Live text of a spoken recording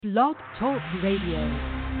Blog Talk Radio.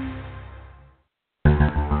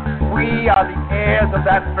 We are the heirs of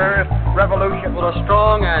that first revolution. Will a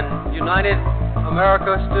strong and united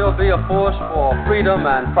America still be a force for freedom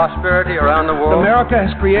and prosperity around the world? America has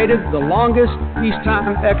created the longest peacetime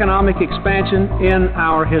economic expansion in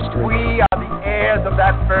our history. We are the heirs of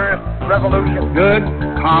that first revolution. Good,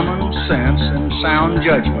 common sense, and sound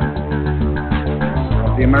judgment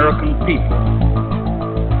of the American people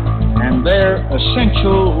and their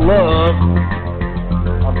essential love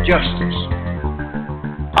of justice.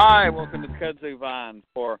 Hi, welcome to Kudzu Vine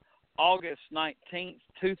for August 19th,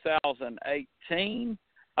 2018.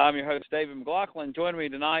 I'm your host, David McLaughlin. Joining me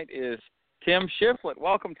tonight is Tim Shiflett.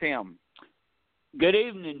 Welcome, Tim. Good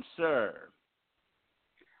evening, sir.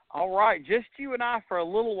 All right, just you and I for a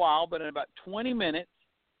little while, but in about 20 minutes,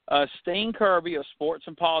 Steen Kirby of Sports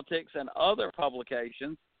and Politics and Other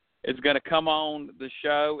Publications is going to come on the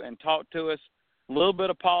show and talk to us a little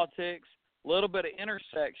bit of politics, a little bit of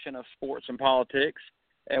intersection of sports and politics,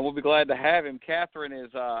 and we'll be glad to have him. Catherine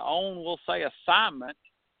is on, we'll say, assignment.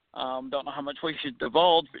 Don't know how much we should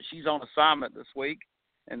divulge, but she's on assignment this week,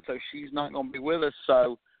 and so she's not going to be with us,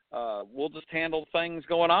 so we'll just handle things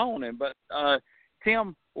going on. But,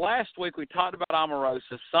 Tim, last week we talked about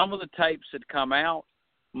Omarosa. Some of the tapes had come out.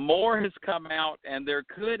 More has come out, and there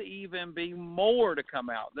could even be more to come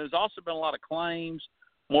out. There's also been a lot of claims.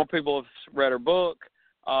 More people have read her book,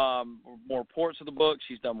 more reports of the book.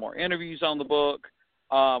 She's done more interviews on the book.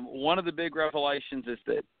 One of the big revelations is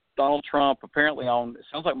that Donald Trump apparently on, it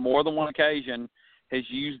sounds like more than one occasion, has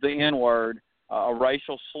used the N-word, a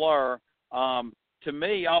racial slur. To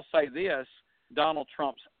me, I'll say this, Donald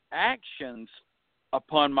Trump's actions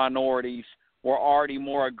upon minorities were already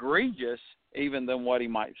more egregious even than what he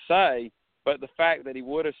might say, but the fact that he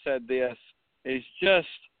would have said this is just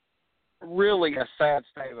really a sad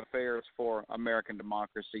state of affairs for American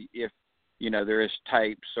democracy if, there is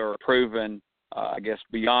tapes or proven, I guess,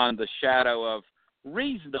 beyond the shadow of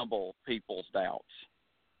reasonable people's doubts.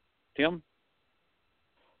 Tim?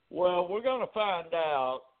 Well, we're going to find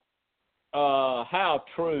out how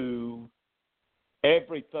true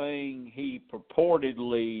everything he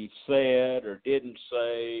purportedly said or didn't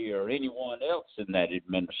say, or anyone else in that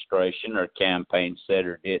administration or campaign said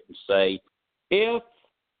or didn't say, if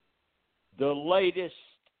the latest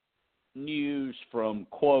news from,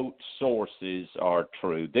 quote, sources are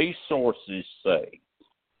true. These sources say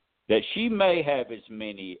that she may have as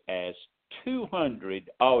many as 200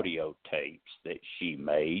 audio tapes that she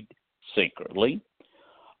made secretly.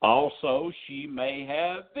 Also, she may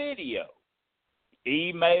have video,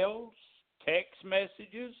 emails, text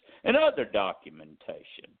messages, and other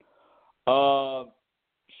documentation.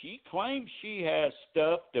 She claims she has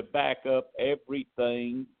stuff to back up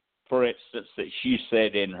everything, for instance, that she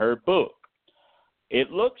said in her book.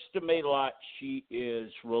 It looks to me like she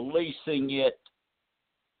is releasing it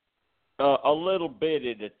a little bit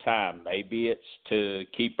at a time. Maybe it's to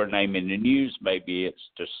keep her name in the news. Maybe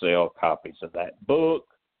it's to sell copies of that book.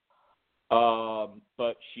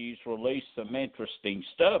 But she's released some interesting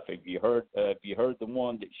stuff. Have you heard the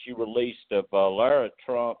one that she released of Lara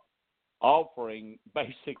Trump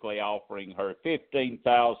basically offering her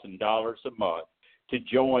 $15,000 a month to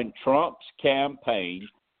join Trump's campaign,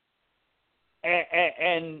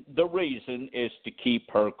 and the reason is to keep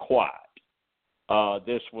her quiet.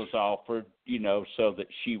 This was offered, so that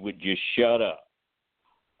she would just shut up.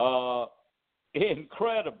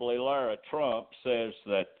 Incredibly, Lara Trump says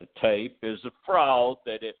that the tape is a fraud,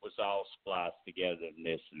 that it was all spliced together and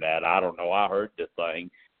this and that. I don't know. I heard the thing,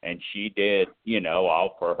 and she did,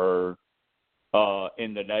 offer her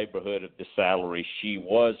in the neighborhood of the salary she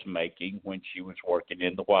was making when she was working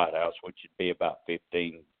in the White House, which would be about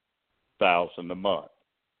 $15,000 a month.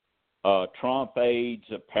 Trump aides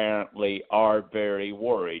apparently are very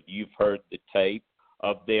worried. You've heard the tape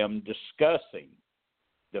of them discussing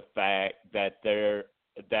the fact that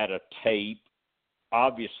a tape,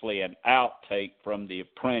 obviously an outtake from The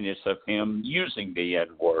Apprentice of him using the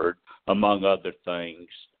N-word, among other things,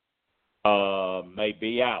 may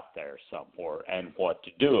be out there somewhere, and what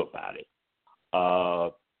to do about it.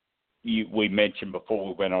 We mentioned before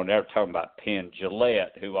we went on there talking about Penn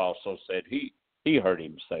Jillette, who also said he heard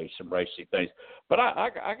him say some racy things. But I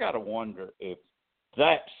got to wonder if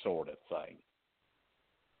that sort of thing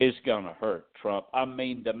is going to hurt Trump. I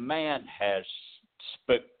mean, the man has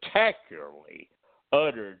spectacularly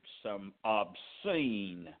uttered some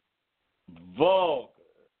obscene, vulgar,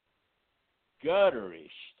 gutterish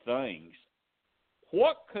things.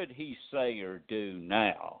 What could he say or do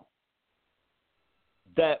now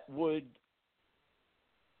that would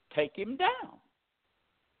take him down?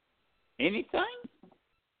 Anything?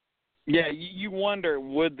 Yeah, you wonder,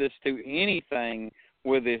 would this do anything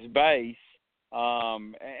with his base?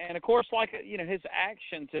 And of course, like, his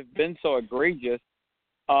actions have been so egregious.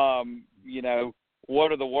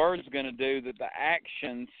 What are the words going to do that the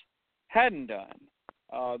actions hadn't done?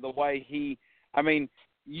 The way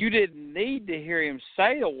you didn't need to hear him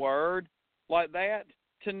say a word like that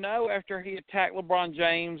to know, after he attacked LeBron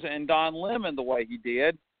James and Don Lemon the way he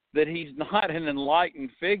did, that he's not an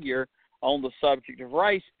enlightened figure on the subject of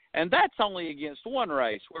race. And that's only against one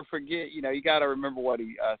race. You got to remember what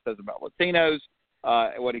he says about Latinos,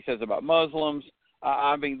 what he says about Muslims.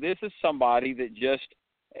 This is somebody that just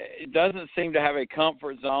doesn't seem to have a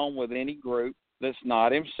comfort zone with any group that's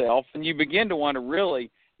not himself. And you begin to wonder,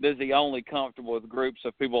 really, does he only comfortable with groups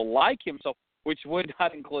of people like himself, which would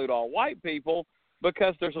not include all white people,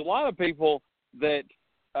 because there's a lot of people that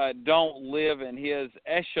don't live in his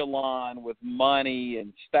echelon with money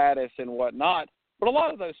and status and whatnot. But a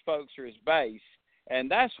lot of those folks are his base, and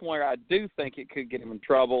that's where I do think it could get him in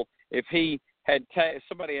trouble if he had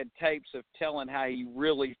somebody had tapes of telling how he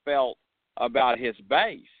really felt about his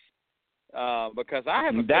base. Because I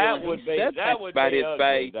have a feeling he said that about his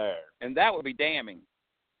base, and that would be damning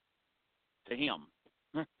to him.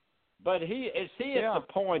 But is he at the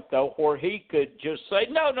point, though, where he could just say,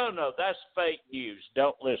 no, that's fake news,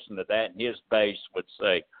 don't listen to that, and his base would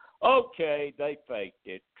say, okay, they faked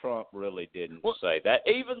it. Trump really didn't say that,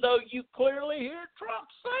 even though you clearly hear Trump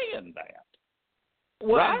saying that.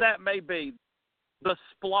 Well, right? That may be. The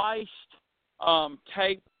spliced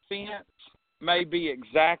tape fence may be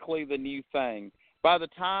exactly the new thing. By the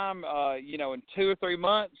time, in 2 or 3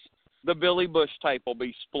 months, the Billy Bush tape will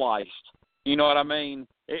be spliced. You know what I mean?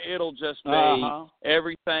 It'll just be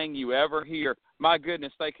everything you ever hear. My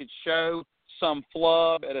goodness, they could show some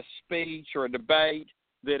flub at a speech or a debate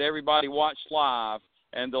that everybody watched live,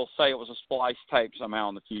 and they'll say it was a spliced tape somehow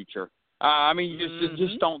in the future. You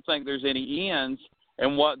just don't think there's any ends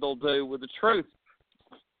in what they'll do with the truth.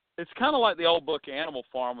 It's kind of like the old book Animal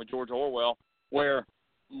Farm with George Orwell, where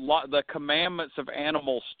the commandments of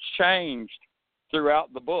animals changed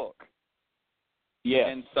throughout the book. Yeah.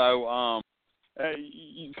 And so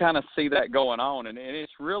you kind of see that going on, and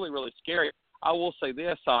it's really, really scary. I will say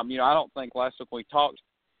this, I don't think last week we talked,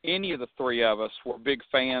 any of the three of us were big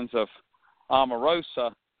fans of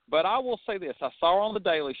Omarosa, but I will say this. I saw her on The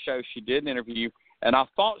Daily Show. She did an interview, and I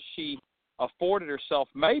thought she afforded herself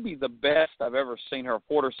maybe the best I've ever seen her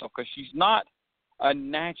afford herself, because she's not a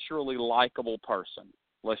naturally likable person,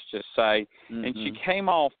 let's just say. Mm-hmm. And she came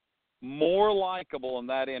off more likable in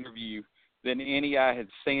that interview than any I had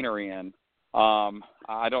seen her in.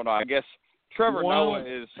 I don't know. I guess Trevor Noah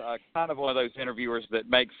is kind of one of those interviewers that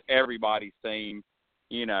makes everybody seem,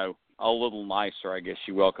 a little nicer, I guess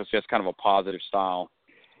you will, because he has kind of a positive style.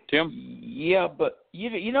 Tim? Yeah, but,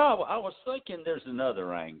 I was thinking there's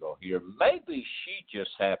another angle here. Maybe she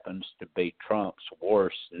just happens to be Trump's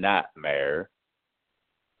worst nightmare.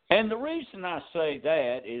 And the reason I say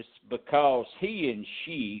that is because he and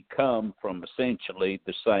she come from essentially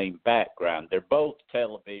the same background. They're both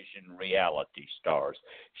television reality stars.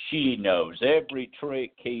 She knows every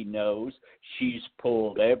trick he knows. She's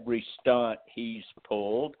pulled every stunt he's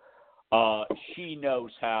pulled. She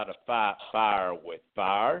knows how to fight fire with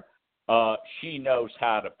fire. She knows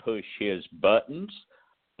how to push his buttons.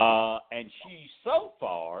 And she, so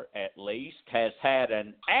far at least, has had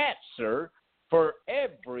an answer for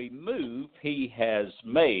every move he has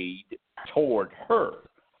made toward her.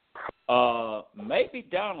 Maybe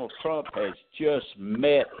Donald Trump has just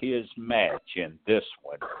met his match in this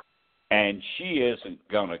one, and she isn't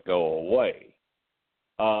going to go away.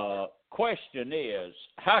 Question is,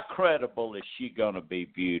 how credible is she going to be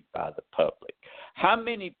viewed by the public? How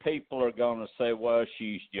many people are going to say, well,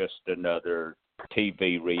 she's just another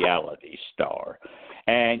TV reality star,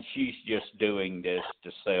 and she's just doing this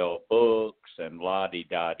to sell books and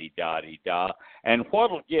la-di-da-di-da-di-da. And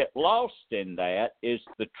what'll get lost in that is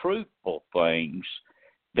the truthful things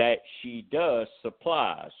that she does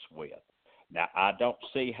supply us with. Now, I don't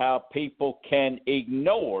see how people can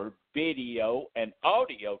ignore video and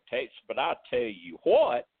audio tapes, but I tell you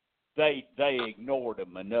what, they ignored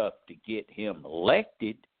him enough to get him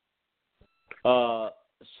elected.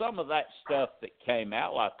 Some of that stuff that came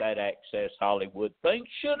out, like that Access Hollywood thing,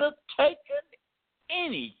 should have taken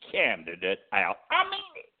any candidate out. I mean,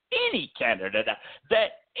 any candidate out.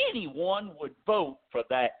 That anyone would vote for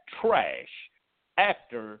that trash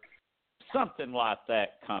after something like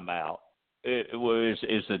that come out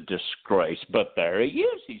is a disgrace. But there he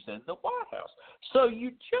is. He's in the White House. So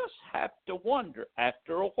you just have to wonder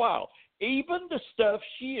after a while. Even the stuff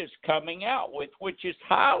she is coming out with, which is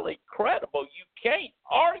highly credible, you can't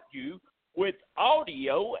argue you with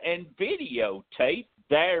audio and videotape.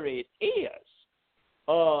 There it is.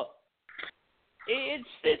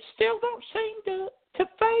 It still don't seem to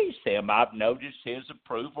faze him. I've noticed his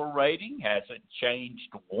approval rating hasn't changed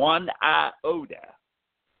one iota.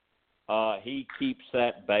 He keeps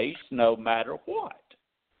that base no matter what.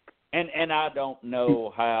 And I don't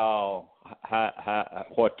know how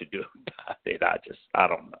what to do about it. I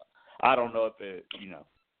don't know. I don't know if it,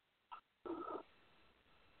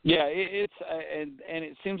 Yeah, it's and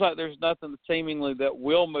it seems like there's nothing seemingly that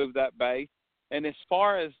will move that base. And as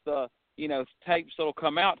far as the tapes that'll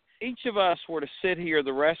come out, each of us were to sit here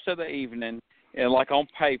the rest of the evening and like on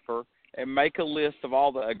paper and make a list of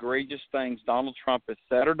all the egregious things Donald Trump has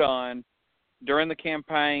said or done during the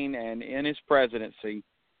campaign and in his presidency.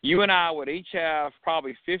 You and I would each have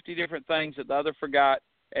probably 50 different things that the other forgot,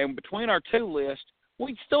 and between our two lists,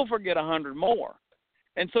 we'd still forget 100 more.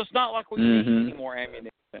 And so it's not like we need any more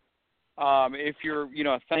ammunition if you're,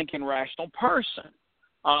 a thinking, rational person.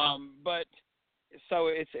 But so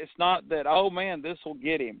it's not that, oh, man, this will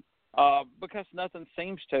get him, because nothing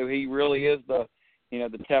seems to. He really is the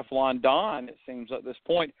Teflon Don, it seems, at this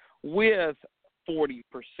point, with 40%,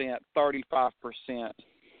 35%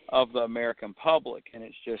 of the American public, and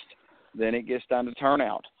it's just then it gets down to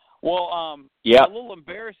turnout. Well, a little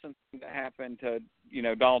embarrassing thing that happened to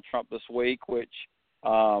Donald Trump this week, which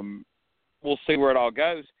we'll see where it all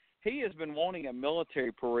goes. He has been wanting a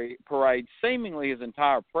military parade seemingly his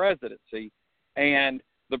entire presidency, and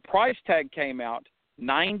the price tag came out,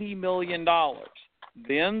 $90 million.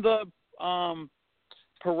 Then the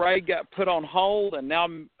parade got put on hold, and now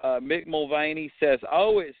Mick Mulvaney says,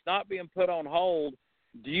 it's not being put on hold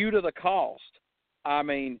due to the cost. I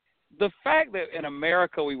mean, the fact that in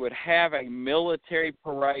America we would have a military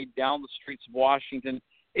parade down the streets of Washington,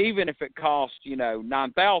 even if it cost,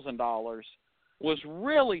 $9,000, was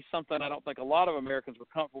really something I don't think a lot of Americans were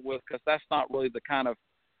comfortable with, because that's not really the kind of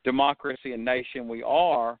democracy and nation we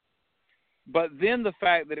are. But then the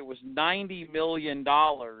fact that it was $90 million,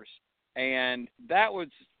 and that was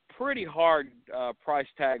pretty hard price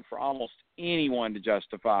tag for almost anyone to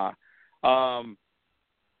justify.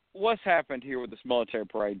 What's happened here with this military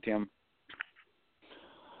parade, Tim?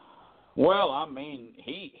 Well, I mean,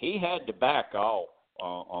 he had to back off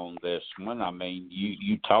on this one. I mean,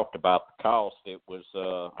 you talked about the cost. It was,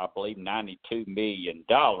 I believe, $92 million.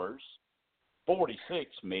 $46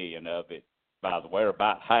 million of it, by the way, or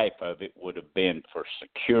about half of it, would have been for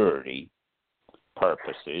security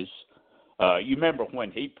purposes. You remember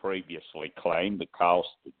when he previously claimed the cost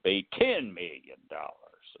would be $10 million.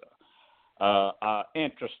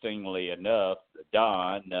 Interestingly enough,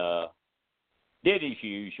 Don did his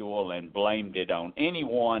usual and blamed it on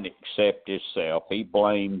anyone except himself. He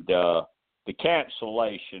blamed the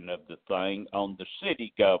cancellation of the thing on the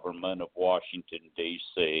city government of Washington,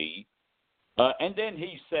 D.C., and then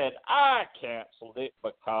he said, I canceled it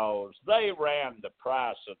because they ran the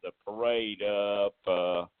price of the parade up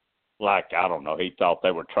I don't know, he thought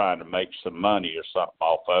they were trying to make some money or something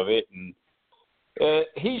off of it. And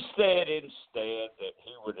he said instead that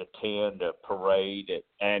he would attend a parade at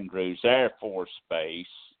Andrews Air Force Base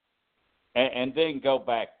and then go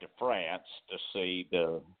back to France to see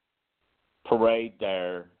the parade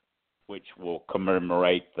there, which will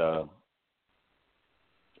commemorate the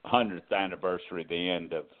 100th anniversary of the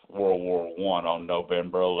end of World War I on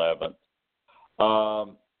November 11th.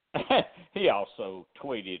 He also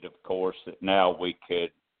tweeted, of course, that now we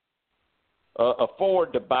could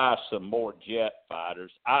afford to buy some more jet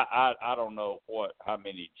fighters. I don't know how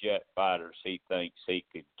many jet fighters he thinks he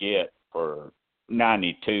could get for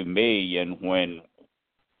 $92 million when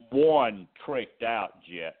one tricked out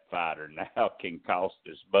jet fighter now can cost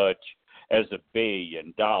as much as $1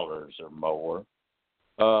 billion or more.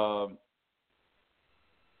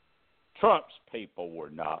 Trump's people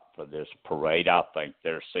were not for this parade. I think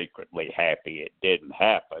they're secretly happy it didn't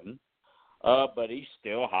happen. But he's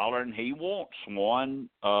still hollering he wants one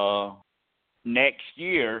next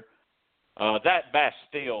year. That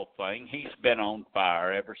Bastille thing, he's been on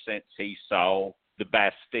fire ever since he saw the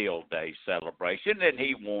Bastille Day celebration, and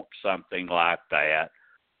he wants something like that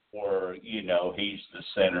where, he's the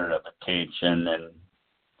center of attention, and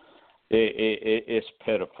it's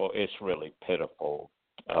pitiful. It's really pitiful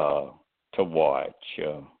to watch.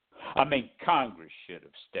 I mean, Congress should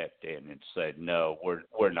have stepped in and said, no,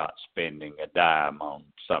 we're not spending a dime on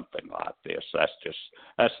something like this.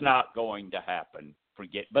 That's not going to happen.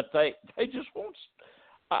 But they just won't.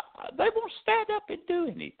 they won't stand up and do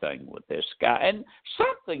anything with this guy. And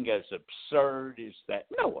something as absurd as that,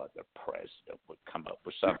 no other president would come up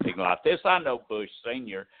with something like this. I know Bush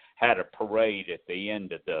Sr. had a parade at the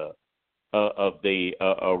end of the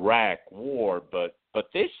Iraq War, but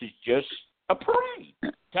this is just a parade.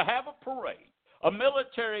 To have a parade, a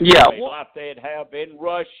military parade like they'd have in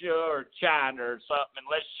Russia or China or something, and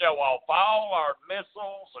let's show off all our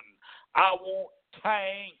missiles and I want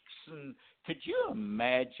tanks. And could you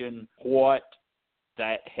imagine what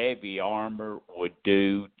that heavy armor would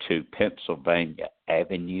do to Pennsylvania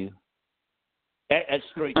Avenue? That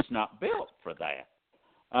street's not built for that.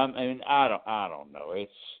 I mean, I don't know.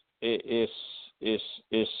 It's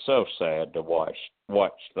so sad to watch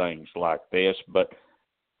things like this. But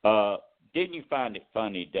didn't you find it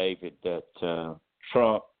funny, David, that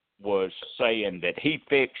Trump was saying that he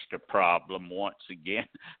fixed a problem once again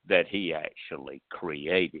that he actually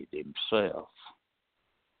created himself?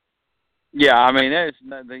 Yeah, I mean, it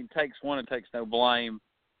takes one, it takes no blame,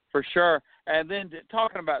 for sure. And then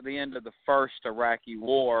talking about the end of the first Iraqi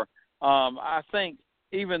war, I think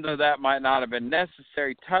even though that might not have been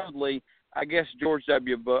necessary totally, I guess George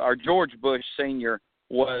Bush Sr.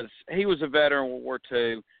 was a veteran of World War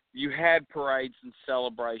II. You had parades and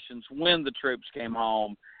celebrations when the troops came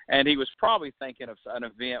home, and he was probably thinking of an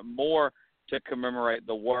event more to commemorate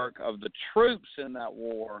the work of the troops in that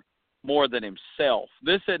war more than himself.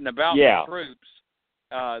 This isn't about the troops.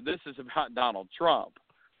 This is about Donald Trump.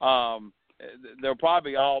 They'll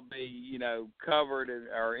probably all be, covered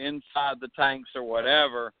or inside the tanks or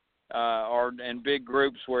whatever, or in big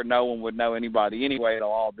groups where no one would know anybody anyway.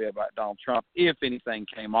 It'll all be about Donald Trump if anything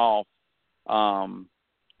came off.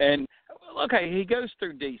 And, okay, he goes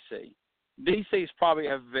through D.C. D.C. is probably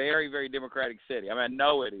a very, very Democratic city. I mean, I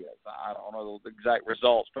know it is. I don't know the exact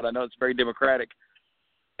results, but I know it's very Democratic.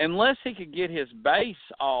 Unless he could get his base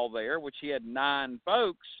all there, which he had 9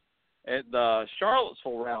 folks at the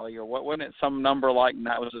Charlottesville rally, or what, wasn't it some number like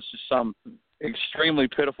that? Was just some extremely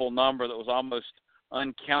pitiful number that was almost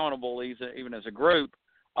uncountable even as a group.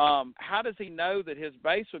 How does he know that his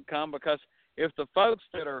base would come? Because if the folks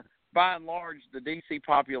that are by and large the D.C.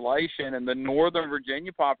 population and the Northern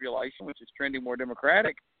Virginia population, which is trending more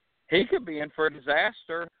Democratic, he could be in for a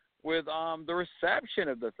disaster with the reception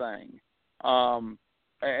of the thing.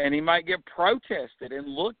 And he might get protested and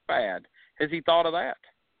look bad. Has he thought of that?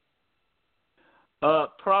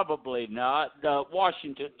 Probably not.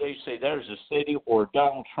 Washington, D.C., there's a city where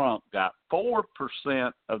Donald Trump got 4%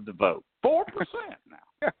 of the vote. 4%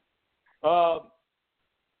 now.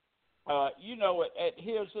 At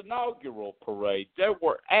his inaugural parade, there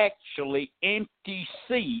were actually empty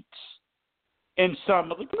seats in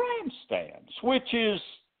some of the grandstands, which is,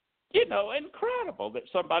 incredible that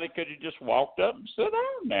somebody could have just walked up and sit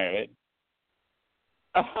down there.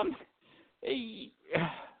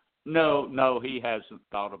 No, he hasn't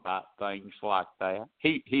thought about things like that.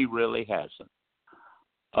 He really hasn't.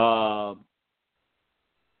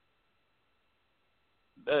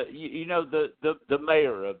 The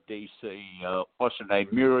mayor of D.C., what's her name,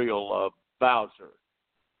 Muriel Bowser.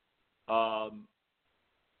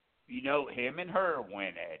 Him and her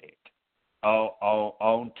went at it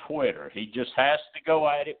on Twitter. He just has to go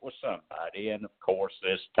at it with somebody, and of course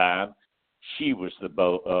this time she was the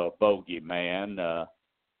bogeyman.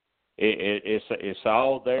 It's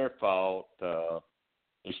all their fault.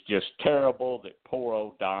 It's just terrible that poor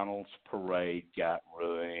old Donald's parade got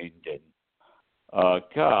ruined. And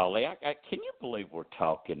golly, can you believe we're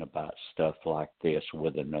talking about stuff like this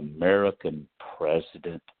with an American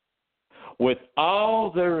president? With all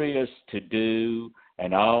there is to do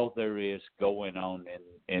and all there is going on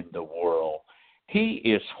in the world, he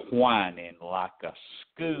is whining like a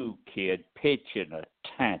school kid pitching a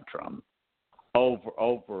tantrum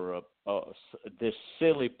over this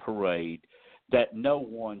silly parade that no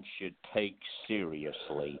one should take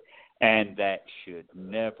seriously and that should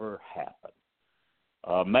never happen.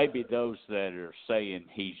 Maybe those that are saying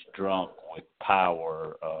he's drunk with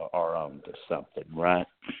power are onto something, right?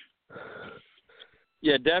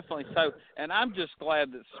 Yeah, definitely so. And I'm just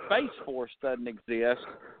glad that Space Force doesn't exist,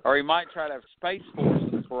 or he might try to have Space Force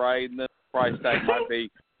in the parade, and the price tag might be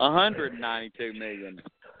 $192 million.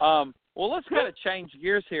 Well, let's kind of change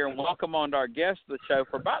gears here and welcome on to our guest of the show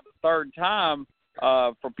for about the third time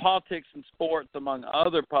for Politics and Sports, among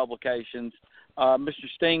other publications, Mr.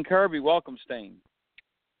 Steen Kirby. Welcome, Steen.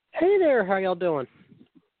 Hey there, how y'all doing?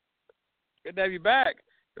 Good to have you back.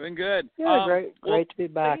 Doing good. Yeah, great to be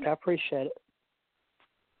back. I appreciate it.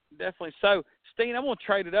 Definitely. So, Steen, I'm going to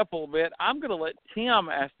trade it up a little bit. I'm going to let Tim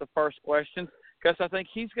ask the first question because I think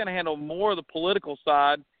he's going to handle more of the political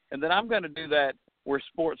side, and then I'm going to do that where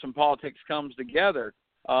sports and politics comes together.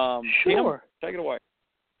 Sure. Tim, take it away.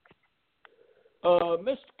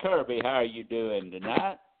 Mr. Kirby, how are you doing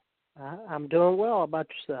tonight? I'm doing well. How about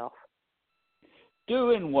yourself?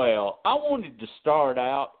 Doing well. I wanted to start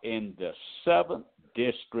out in the 7th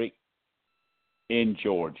District in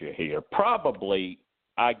Georgia here. Probably,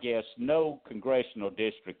 I guess, no congressional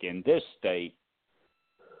district in this state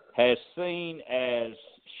has seen as,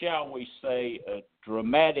 shall we say, a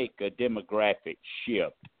dramatic demographic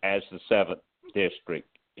shift as the 7th District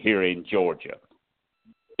here in Georgia.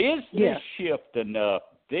 Is this shift enough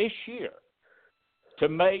this year to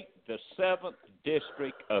make the 7th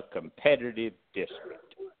District a competitive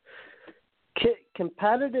district?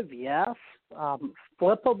 Competitive, yes.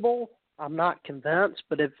 Flippable, I'm not convinced.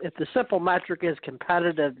 But if the simple metric is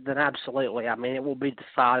competitive, then absolutely. I mean, it will be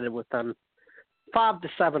decided within 5 to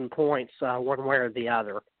 7 points, one way or the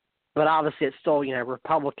other. But obviously, it's still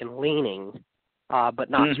Republican leaning, but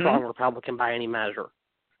not strong Republican by any measure.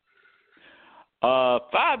 5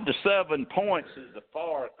 to 7 points is a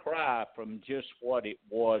far cry from just what it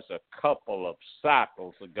was a couple of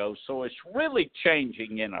cycles ago. So it's really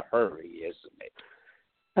changing in a hurry, isn't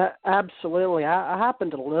it? Absolutely. I happen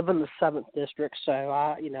to live in the 7th District, so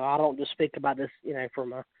I don't just speak about this,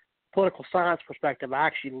 from a political science perspective. I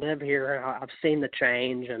actually live here, and I've seen the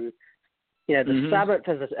change. And the 7th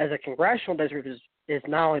as a congressional district is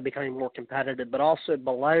not only becoming more competitive, but also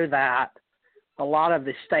below that, a lot of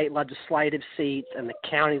the state legislative seats and the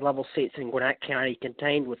county level seats in Gwinnett County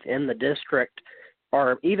contained within the district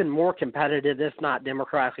are even more competitive, if not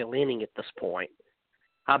democratically leaning at this point.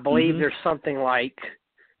 I believe there's something like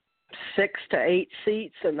 6 to 8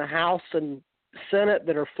 seats in the House and Senate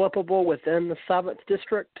that are flippable within the 7th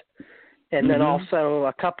District, and then also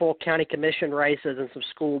a couple county commission races and some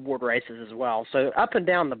school board races as well. So up and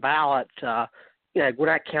down the ballot,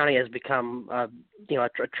 Gwinnett County has become, a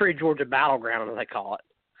true Georgia battleground, as they call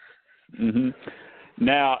it.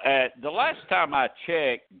 Now, the last time I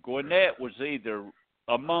checked, Gwinnett was either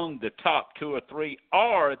among the top 2 or 3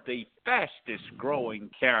 or the fastest growing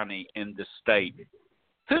county in the state.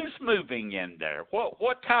 Who's moving in there?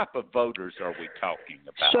 What type of voters are we talking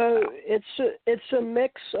about? So it's a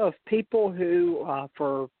mix of people who,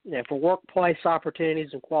 for workplace opportunities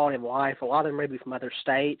and quality of life, a lot of them maybe from other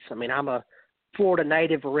states. I mean, I'm a Florida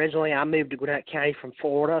native originally. I moved to Gwinnett County from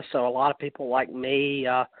Florida, so a lot of people like me,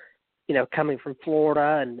 coming from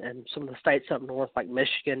Florida and some of the states up north like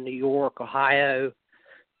Michigan, New York, Ohio,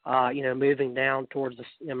 moving down towards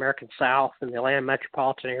the American South and the Atlanta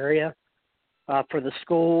metropolitan area for the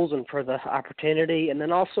schools and for the opportunity, and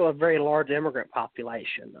then also a very large immigrant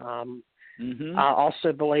population. I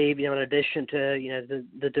also believe, in addition to,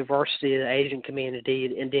 the diversity of the Asian community,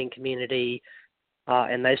 the Indian community,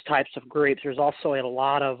 and those types of groups, there's also a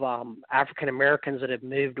lot of African Americans that have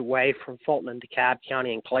moved away from Fulton and DeKalb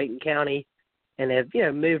County and Clayton County and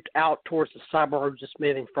have, moved out towards the suburbs, just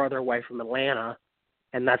moving further away from Atlanta.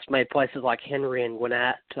 And that's made places like Henry and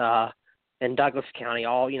Gwinnett and Douglas County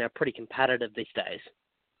all, pretty competitive these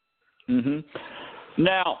days.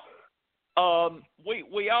 Now,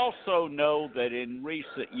 we also know that in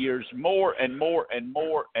recent years, more and more and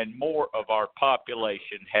more and more of our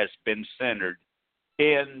population has been centered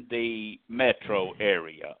in the metro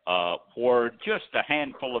area, where just a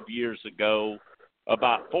handful of years ago,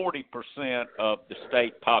 about 40% of the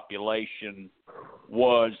state population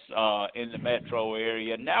was in the metro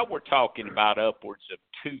area. Now we're talking about upwards of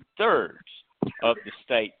 2/3 of the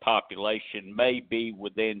state population may be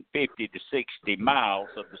within 50 to 60 miles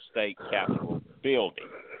of the state capitol building.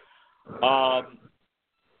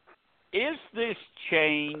 Is this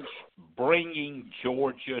change bringing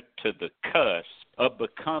Georgia to the cusp of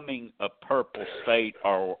becoming a purple state,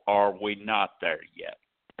 or are we not there yet?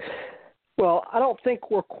 Well, I don't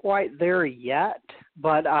think we're quite there yet,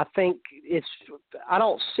 but I think I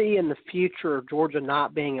don't see in the future Georgia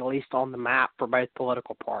not being at least on the map for both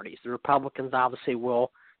political parties. The Republicans obviously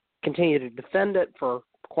will continue to defend it for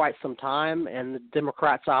quite some time, and the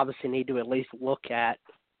Democrats obviously need to at least look at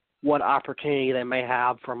what opportunity they may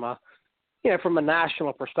have from a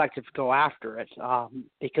national perspective to go after it.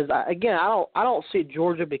 Because again, I don't see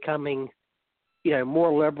Georgia becoming,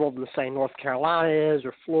 more liberal than say North Carolina is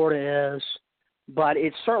or Florida is, but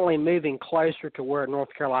it's certainly moving closer to where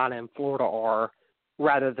North Carolina and Florida are,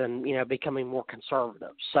 rather than becoming more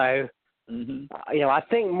conservative. So, I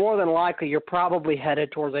think more than likely you're probably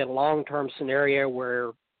headed towards a long-term scenario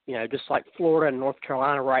where just like Florida and North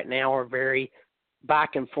Carolina right now are very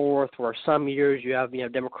back and forth, where some years you have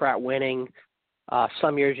Democrat winning,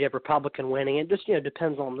 some years you have Republican winning. It just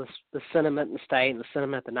depends on the sentiment in the state and the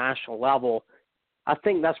sentiment at the national level. I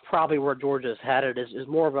think that's probably where Georgia is headed, is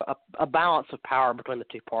more of a balance of power between the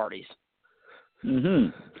two parties.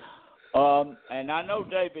 And I know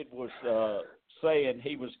David was saying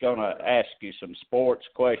he was going to ask you some sports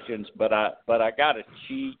questions, but I got to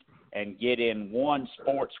cheat and get in one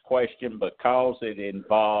sports question because it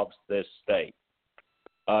involves this state.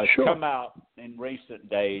 Sure. It's come out in recent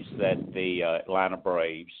days that the Atlanta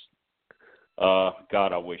Braves,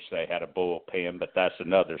 God, I wish they had a bullpen, but that's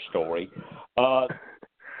another story.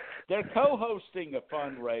 They're co-hosting a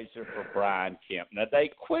fundraiser for Brian Kemp. Now, they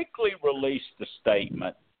quickly released a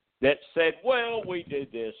statement that said, well, we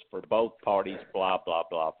did this for both parties, blah, blah,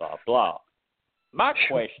 blah, blah, blah. My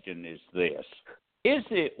question is this. Is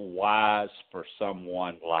it wise for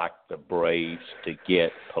someone like the Braves to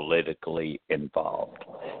get politically involved?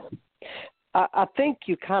 I think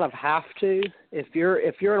you kind of have to. If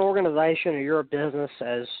you're an organization or you're a business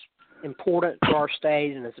as important to our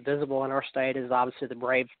state and as visible in our state as obviously the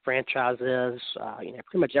Braves franchise is,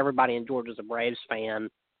 pretty much everybody in Georgia is a Braves fan.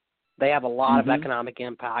 They have a lot of economic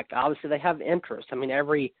impact. Obviously, they have interest. I mean,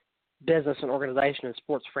 every business and organization and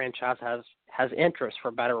sports franchise has interest,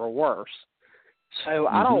 for better or worse. So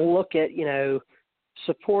I don't look at,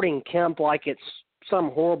 supporting Kemp like it's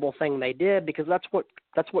some horrible thing they did, because that's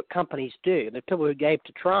what companies do. The people who gave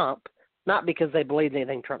to Trump, not because they believed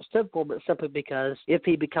anything Trump stood for, but simply because if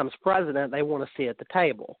he becomes president, they want to see at the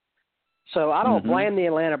table. So I don't blame the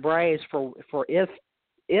Atlanta Braves for if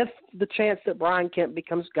the chance that Brian Kemp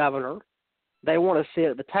becomes governor, they want to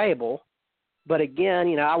sit at the table. But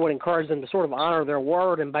again, I would encourage them to sort of honor their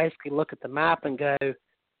word and basically look at the map and go,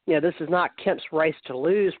 this is not Kemp's race to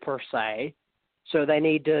lose per se. So they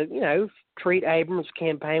need to, treat Abrams'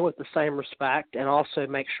 campaign with the same respect and also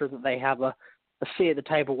make sure that they have a seat at the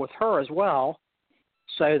table with her as well,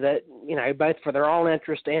 so that, both for their own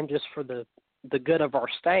interest and just for the good of our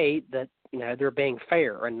state, that, they're being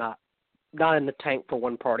fair and not in the tank for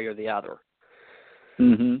one party or the other.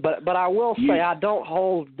 But I will say I don't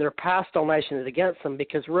hold their past donations against them,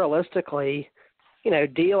 because realistically,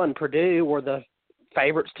 Deal and Purdue were the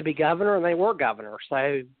favorites to be governor, and they were governor.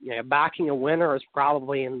 So, backing a winner is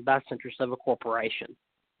probably in the best interest of a corporation.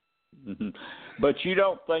 But you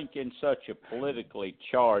don't think in such a politically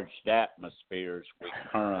charged atmosphere as we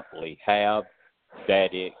currently have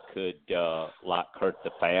that it could hurt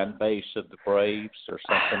the fan base of the Braves or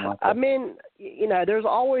something like that? I mean, there's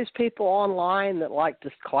always people online that like to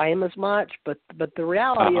claim as much, but the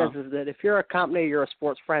reality is that if you're a company, you're a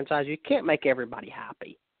sports franchise, you can't make everybody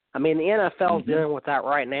happy. I mean, the NFL is dealing with that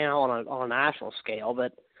right now on a national scale,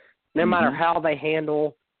 that no matter how they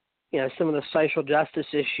handle, some of the social justice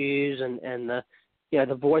issues and the,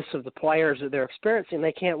 the voice of the players that they're experiencing,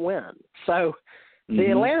 they can't win. So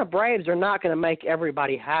the Atlanta Braves are not going to make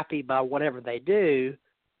everybody happy by whatever they do,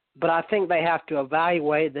 but I think they have to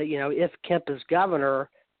evaluate that, if Kemp is governor,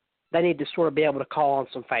 they need to sort of be able to call on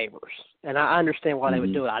some favors. And I understand why they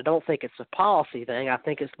would do it. I don't think it's a policy thing. I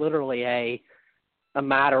think it's literally a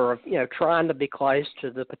matter of, trying to be close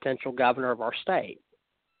to the potential governor of our state.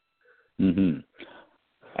 And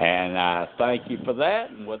I thank you for that.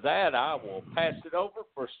 And with that, I will pass it over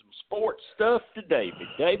for some sports stuff to David.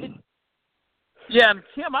 David? Yeah, and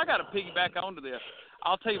Kim, I got to piggyback onto this.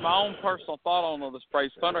 I'll tell you my own personal thought on all this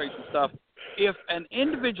Braves fundraising stuff. If an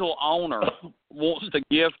individual owner wants to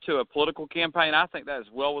give to a political campaign, I think that is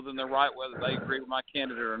well within their right, whether they agree with my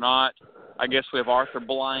candidate or not. I guess we have Arthur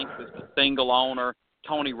Blank as the single owner.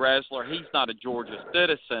 Tony Resler, he's not a Georgia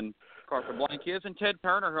citizen. Arthur Blank is, and Ted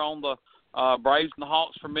Turner, who owned the Braves and the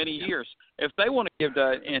Hawks for many years. If they want to give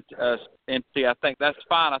to an entity, I think that's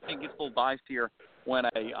fine. I think it's a little dicier when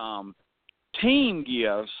a team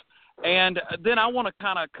gives. And then I want to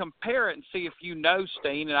kind of compare it and see if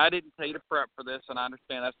Steen, and I didn't tell you to prep for this, and I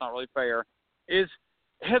understand that's not really fair,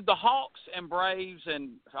 have the Hawks,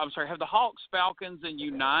 Falcons, and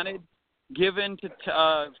United given to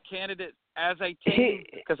candidates as a team?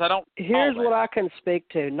 Because I don't. Here's what I can speak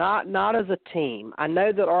to. Not as a team. I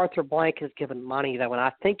know that Arthur Blank has given money, though, and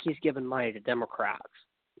I think he's given money to Democrats.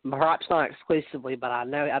 Perhaps not exclusively, but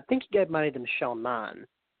I think he gave money to Michelle Nunn.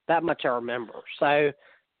 That much I remember. So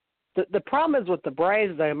the problem is with the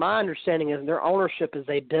Braves, though, my understanding is their ownership is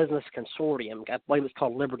a business consortium. I believe it's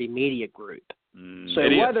called Liberty Media Group. So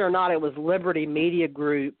whether or not it was Liberty Media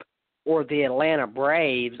Group or the Atlanta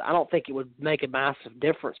Braves, I don't think it would make a massive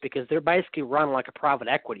difference, because they're basically run like a private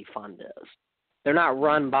equity fund is. They're not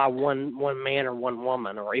run by one man or one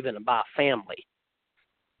woman or even by a family.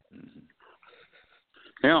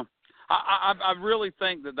 Yeah. I really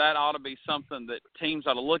think that ought to be something that teams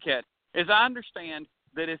ought to look at. As I understand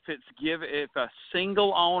that if a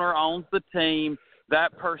single owner owns the team,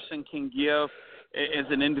 that person can give as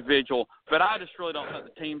an individual. But I just really don't think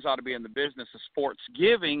the teams ought to be in the business of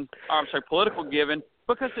political giving,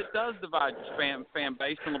 because it does divide your fan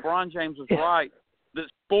base. And LeBron James was right that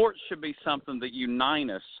sports should be something that unite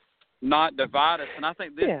us, not divide us. And I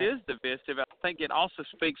think this is divisive. I think it also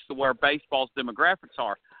speaks to where baseball's demographics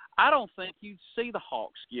are. I don't think you'd see the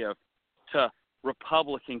Hawks give to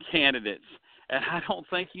Republican candidates, and I don't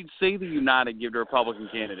think you'd see the United give to Republican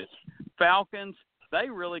candidates. Falcons, they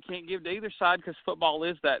really can't give to either side because football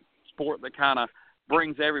is that sport that kind of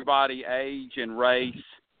brings everybody, age and race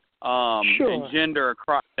and gender,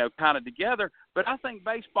 kind of together. But I think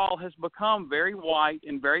baseball has become very white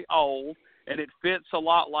and very old, and it fits a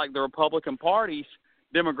lot like the Republican Party's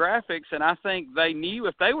demographics. And I think they knew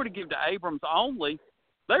if they were to give to Abrams only,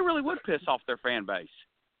 they really would piss off their fan base.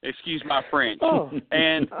 Excuse my French. Absolutely.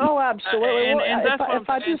 And that's if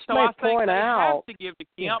I just may point out, have to give to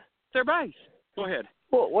Kemp their base. Go ahead.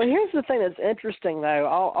 Well, here's the thing that's interesting,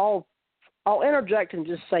 though. I'll interject and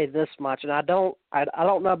just say this much, and I don't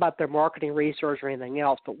know about their marketing research or anything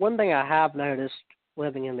else, but one thing I have noticed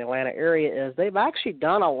living in the Atlanta area is they've actually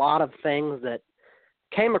done a lot of things that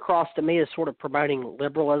came across to me as sort of promoting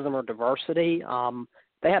liberalism or diversity.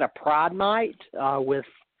 They had a Pride Night with,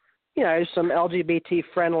 some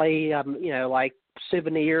LGBT-friendly, like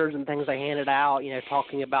souvenirs and things they handed out,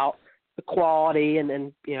 talking about equality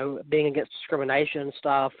and being against discrimination and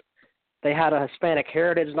stuff. They had a Hispanic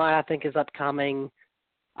Heritage Night, I think, is upcoming.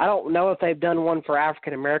 I don't know if they've done one for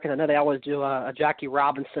African Americans. I know they always do a Jackie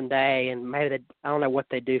Robinson Day, and maybe I don't know what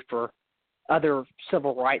they do for other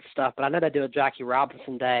civil rights stuff, but I know they do a Jackie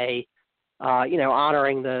Robinson Day,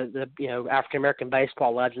 honoring the African American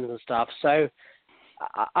baseball legends and stuff. So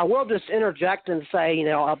I will just interject and say,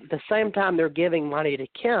 at the same time they're giving money to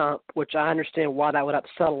Kemp, which I understand why that would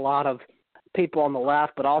upset a lot of people on the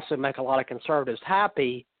left, but also make a lot of conservatives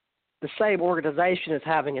happy. The same organization is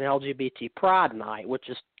having an LGBT Pride Night, which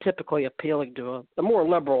is typically appealing to a more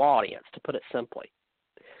liberal audience, to put it simply.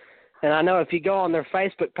 And I know if you go on their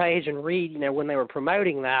Facebook page and read, when they were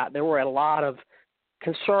promoting that, there were a lot of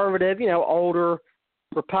conservative, older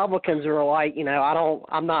Republicans who are like,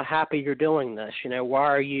 I'm not happy you're doing this. Why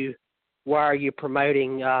are you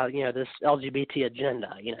promoting, this LGBT agenda?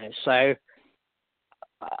 So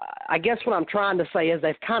I guess what I'm trying to say is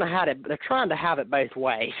they've kind of had it. They're trying to have it both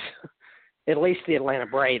ways. At least the Atlanta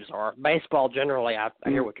Braves are. Baseball generally, I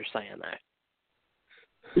hear what you're saying there.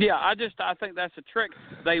 Yeah, I think that's a trick.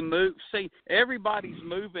 They move. See, everybody's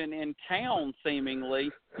moving in town. Seemingly,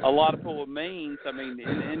 a lot of people means. I mean,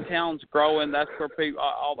 in town's growing. That's where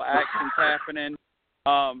all the action's happening.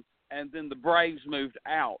 And then the Braves moved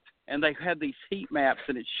out, and they've had these heat maps,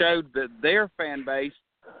 and it showed that their fan base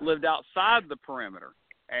lived outside the perimeter,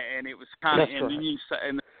 and it was kind of. And then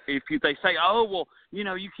they say, oh well,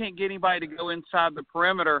 you can't get anybody to go inside the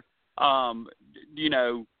perimeter,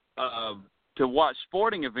 to watch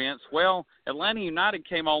sporting events. Well, Atlanta United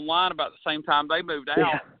came online about the same time they moved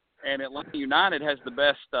out, and Atlanta United has the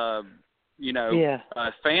best,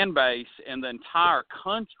 fan base in the entire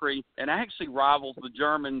country, and actually rivals the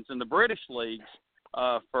Germans and the British leagues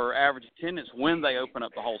for average attendance when they open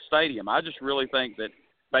up the whole stadium. I just really think that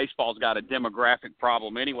baseball's got a demographic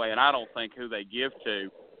problem anyway, and I don't think who they give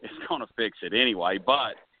to is going to fix it anyway,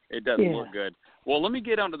 but it doesn't look good. Well, let me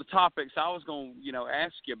get on to the topics I was going to,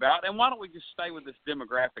 ask you about, and why don't we just stay with this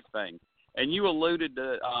demographic thing? And you alluded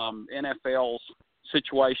to NFL's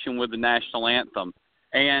situation with the national anthem.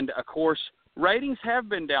 And, of course, ratings have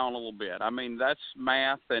been down a little bit. I mean, that's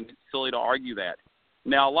math, and it's silly to argue that.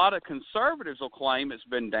 Now, a lot of conservatives will claim it's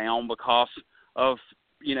been down because of,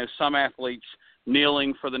 some athletes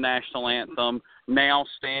kneeling for the national anthem, now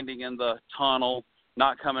standing in the tunnel,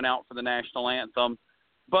 not coming out for the national anthem.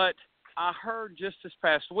 But I heard just this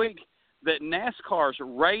past week that NASCAR's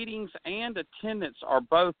ratings and attendance are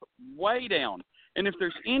both way down. And if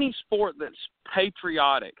there's any sport that's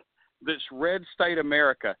patriotic, that's red state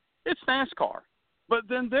America, it's NASCAR. But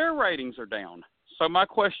then their ratings are down. So my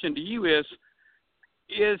question to you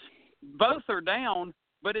is both are down,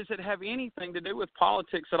 but does it have anything to do with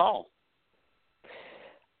politics at all?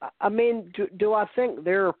 I mean, do I think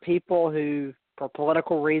there are people who, for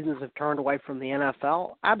political reasons, have turned away from the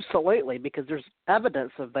NFL? Absolutely, because there's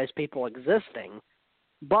evidence of those people existing.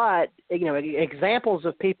 But, examples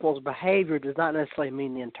of people's behavior does not necessarily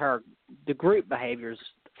mean the group behavior is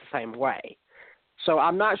the same way. So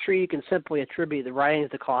I'm not sure you can simply attribute the ratings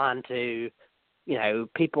decline to,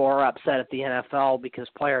 people are upset at the NFL because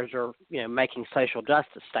players are, making social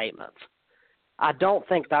justice statements. I don't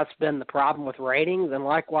think that's been the problem with ratings, and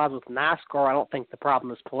likewise with NASCAR, I don't think the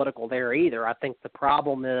problem is political there either. I think the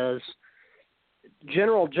problem is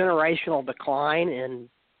general generational decline in,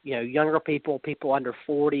 younger people under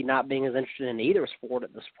 40 not being as interested in either sport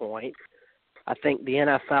at this point. I think the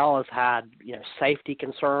NFL has had, safety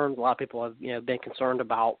concerns. A lot of people have, been concerned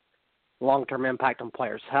about long-term impact on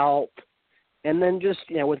players' health. And then just,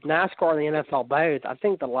 with NASCAR and the NFL both, I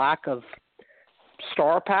think the lack of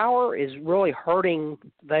star power is really hurting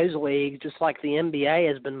those leagues, just like the NBA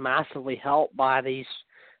has been massively helped by these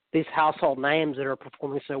household names that are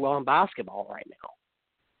performing so well in basketball right now.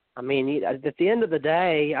 I mean, at the end of the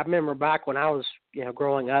day, I remember back when I was,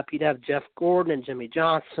 growing up, you'd have Jeff Gordon and Jimmy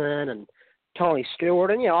Johnson and Tony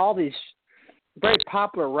Stewart and, all these very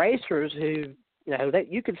popular racers who,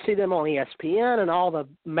 that you could see them on ESPN and all the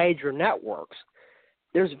major networks.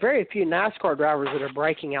 There's very few NASCAR drivers that are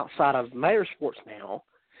breaking outside of motorsports now.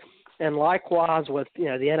 And likewise with, the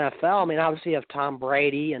NFL, I mean, obviously you have Tom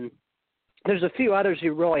Brady and there's a few others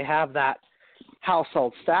who really have that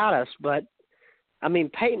household status, but I mean,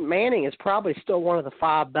 Peyton Manning is probably still one of the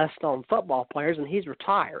 5 best-known football players, and he's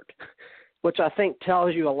retired, which I think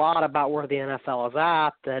tells you a lot about where the NFL is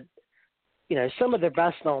at, that, some of their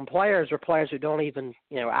best-known players are players who don't even,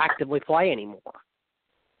 actively play anymore.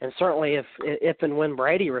 And certainly if and when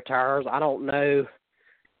Brady retires, I don't know,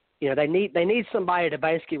 they need somebody to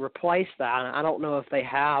basically replace that. And I don't know if they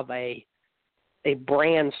have a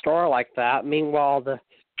brand star like that. Meanwhile, the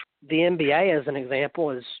NBA, as an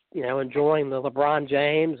example, is, enjoying the LeBron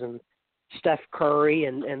James and Steph Curry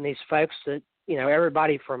and these folks that,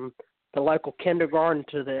 everybody from the local kindergarten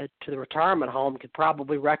to the retirement home could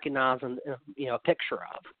probably recognize and a picture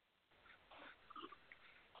of.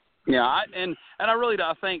 Yeah, I really do.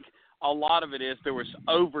 I think a lot of it is there was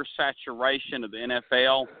oversaturation of the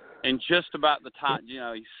NFL and just about the time,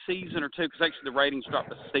 season or two, because actually the ratings dropped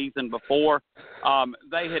the season before.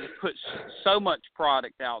 They had put so much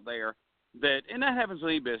product out there that, and that happens with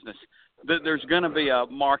any business, that there's going to be a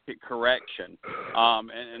market correction.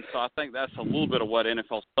 And so I think that's a little bit of what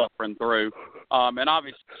NFL's suffering through. And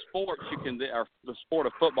obviously sports, or the sport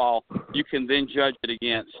of football, you can then judge it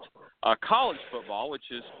against college football, which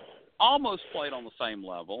is almost played on the same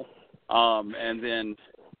level, and then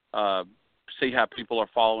see how people are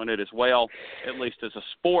following it as well, at least as a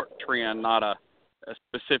sport trend, not a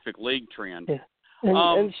specific league trend. Yeah.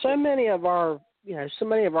 And so many of our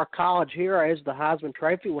college heroes, the Heisman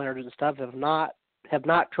Trophy winners and stuff, have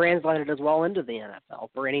not translated as well into the NFL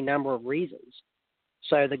for any number of reasons.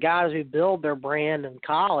 So the guys who build their brand in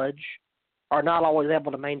college are not always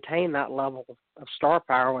able to maintain that level of star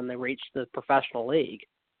power when they reach the professional league.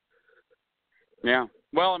 Yeah.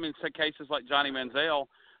 Well, I mean, cases like Johnny Manziel,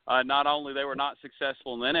 not only they were not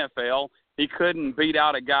successful in the NFL, he couldn't beat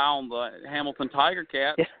out a guy on the Hamilton Tiger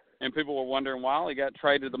Cats, and people were wondering why he got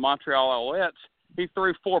traded to the Montreal Alouettes. He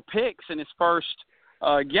threw 4 picks in his first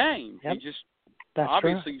game. Yep. He just That's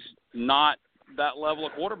obviously is not that level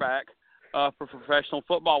of quarterback for professional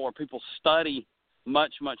football, where people study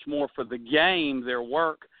much, much more for the game, their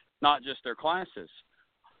work, not just their classes.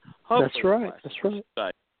 Hopefully That's right. Classes, That's right.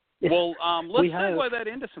 say. Yeah. Well, let's segue that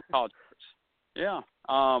into some college sports. Yeah.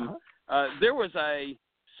 There was a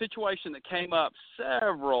situation that came up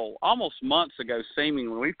almost months ago,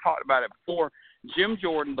 seemingly. We've talked about it before. Jim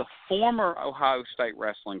Jordan, the former Ohio State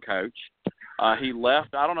wrestling coach, he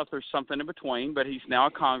left. I don't know if there's something in between, but he's now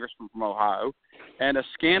a congressman from Ohio. And a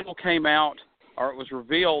scandal came out, or it was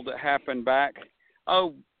revealed, that happened back,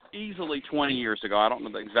 easily 20 years ago. I don't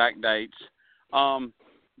know the exact dates.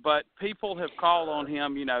 But people have called on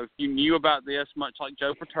him, if you knew about this, much like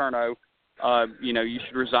Joe Paterno, you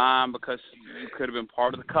should resign because you could have been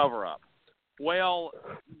part of the cover-up. Well,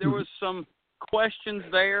 there was some questions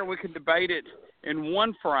there. We could debate it in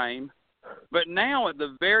one frame. But now at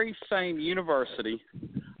the very same university,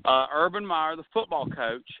 Urban Meyer, the football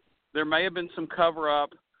coach, there may have been some cover-up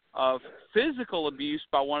of physical abuse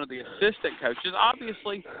by one of the assistant coaches,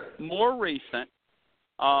 obviously more recent.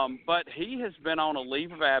 But he has been on a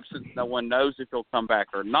leave of absence. No one knows if he'll come back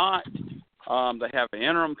or not. They have an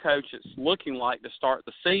interim coach it's looking like to start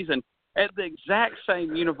the season at the exact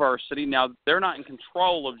same university. Now, they're not in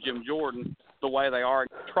control of Jim Jordan the way they are in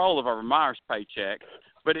control of Urban Meyer's paycheck,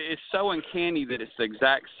 but it is so uncanny that it's the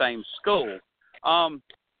exact same school.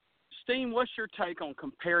 Steen, what's your take on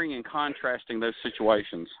comparing and contrasting those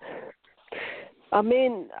situations? I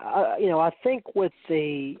mean, I think with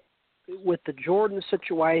the Jordan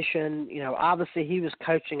situation, obviously he was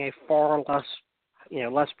coaching a far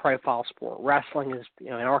less profile sport. Wrestling is,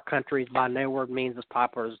 in our country, by no means as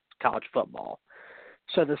popular as college football.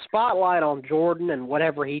 So the spotlight on Jordan and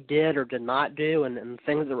whatever he did or did not do and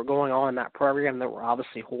things that were going on in that program that were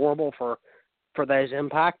obviously horrible for those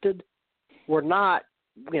impacted were not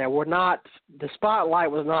the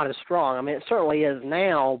spotlight was not as strong. I mean, it certainly is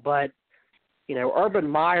now, but Urban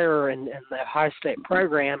Meyer and the Ohio State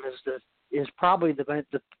program is probably the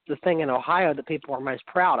thing in Ohio that people are most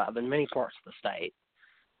proud of in many parts of the state.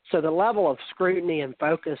 So the level of scrutiny and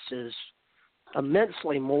focus is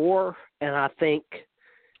immensely more, and I think,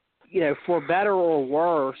 for better or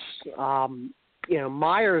worse,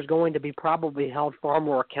 Meyer is going to be probably held far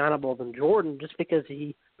more accountable than Jordan just because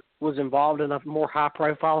he was involved in a more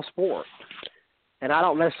high-profile sport. And I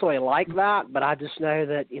don't necessarily like that, but I just know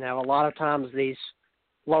that, a lot of times these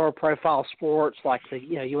lower-profile sports like the,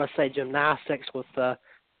 USA Gymnastics with the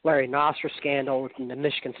Larry Nassar scandal and the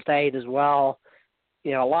Michigan State as well, a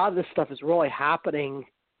lot of this stuff is really happening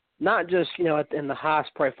not just, in the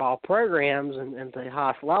highest-profile programs and the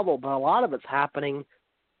highest level, but a lot of it's happening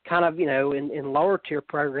kind of, in lower-tier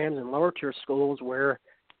programs and lower-tier schools where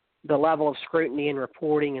the level of scrutiny and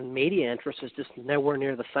reporting and media interest is just nowhere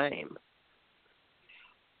near the same.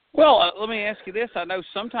 Well, let me ask you this. I know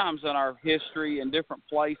sometimes in our history in different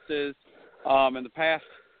places in the past,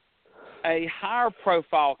 a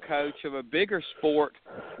higher-profile coach of a bigger sport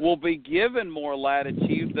will be given more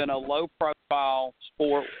latitude than a low-profile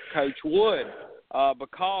sport coach would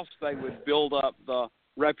because they would build up the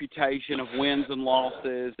reputation of wins and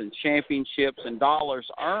losses and championships and dollars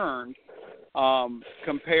earned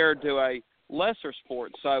compared to a lesser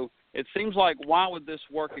sport. So it seems like, why would this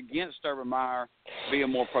work against Urban Meyer being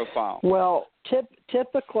more profile? Well,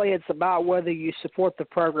 typically it's about whether you support the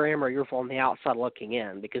program or you're on the outside looking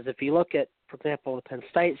in. Because if you look at, for example, the Penn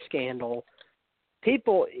State scandal,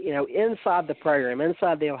 people, inside the program,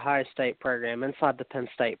 inside the Ohio State program, inside the Penn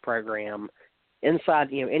State program, inside,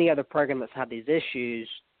 any other program that's had these issues,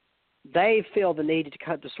 they feel the need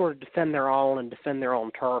to sort of defend their own and defend their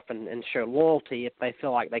own turf and show loyalty if they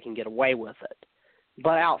feel like they can get away with it.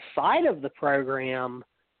 But outside of the program,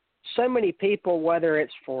 so many people, whether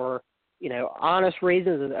it's for, honest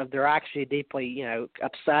reasons of they're actually deeply,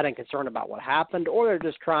 upset and concerned about what happened, or they're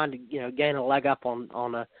just trying to, gain a leg up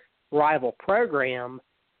on a rival program,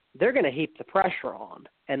 they're going to heap the pressure on.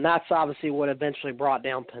 And that's obviously what eventually brought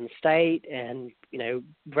down Penn State and,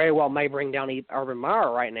 very well may bring down Urban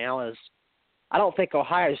Meyer right now is I don't think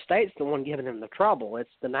Ohio State's the one giving him the trouble. It's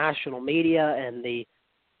the national media and the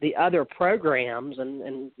other programs,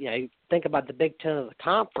 and think about the Big Ten of the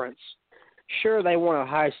conference. Sure, they want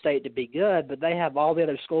Ohio State to be good, but they have all the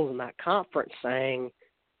other schools in that conference saying,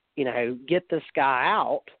 get this guy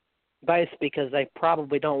out, both because they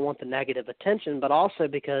probably don't want the negative attention, but also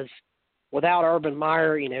because without Urban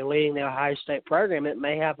Meyer, leading the Ohio State program, it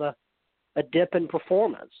may have a dip in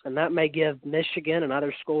performance, and that may give Michigan and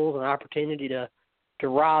other schools an opportunity to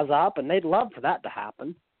rise up, and they'd love for that to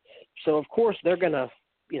happen. So, of course, they're going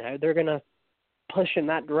to push in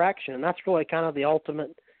that direction, and that's really kind of the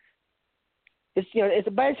ultimate. It's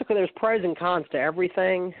basically there's pros and cons to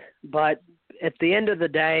everything, but at the end of the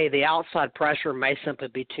day, the outside pressure may simply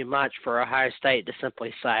be too much for Ohio State to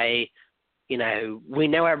simply say, we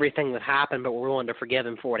know everything that happened, but we're willing to forgive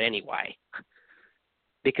him for it anyway.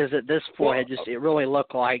 Because at this point, it really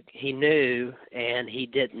looked like he knew, and he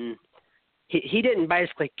didn't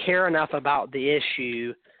basically care enough about the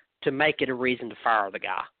issue to make it a reason to fire the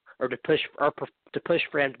guy or to push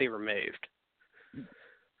for him to be removed.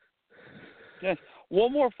 Yes.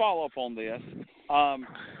 One more follow-up on this.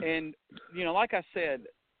 And, like I said,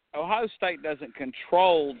 Ohio State doesn't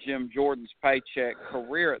control Jim Jordan's paycheck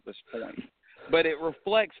career at this point, but it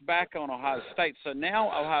reflects back on Ohio State. So now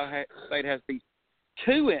Ohio State has these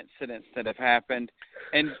two incidents that have happened,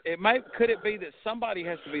 and could it be that somebody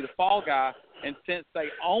has to be the fall guy, and since they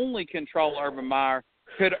only control Urban Meyer,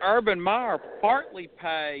 could Urban Meyer partly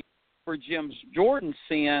pay for Jim Jordan's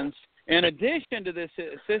sins in addition to this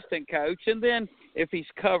assistant coach, and then if he's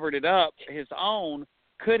covered it up his own,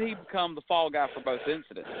 could he become the fall guy for both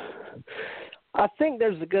incidents? I think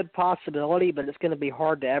there's a good possibility, but it's going to be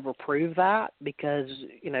hard to ever prove that because,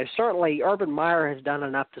 certainly Urban Meyer has done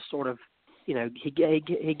enough to sort of, he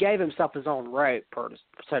gave himself his own rope,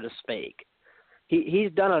 so to speak.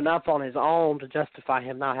 He's done enough on his own to justify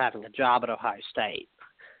him not having a job at Ohio State.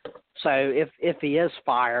 So if he is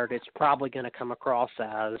fired, it's probably going to come across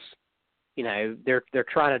as, they're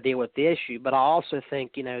trying to deal with the issue. But I also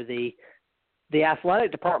think, the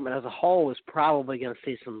athletic department as a whole is probably going to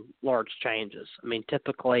see some large changes. I mean,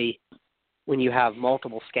 typically when you have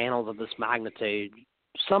multiple scandals of this magnitude,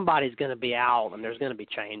 somebody's going to be out and there's going to be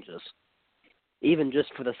changes, even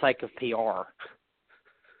just for the sake of PR.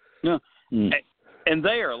 No. And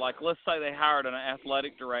let's say they hired an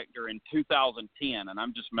athletic director in 2010, and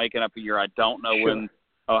I'm just making up a year. I don't know when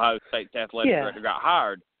Ohio State's athletic director got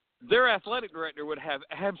hired. their athletic director would have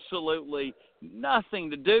absolutely nothing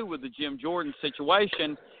to do with the Jim Jordan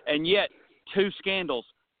situation, and yet 2 scandals,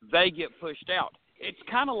 they get pushed out. It's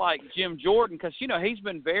kind of like Jim Jordan because, he's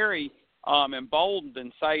been very emboldened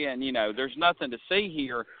in saying, there's nothing to see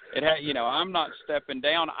here. I'm not stepping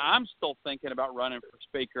down. I'm still thinking about running for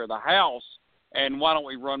Speaker of the House, and why don't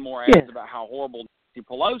we run more ads about how horrible Nancy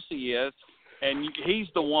Pelosi is? And he's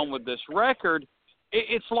the one with this record.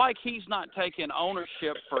 It's like he's not taking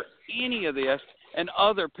ownership for any of this, and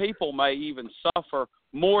other people may even suffer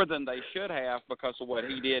more than they should have because of what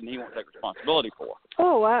he did, and he won't take responsibility for.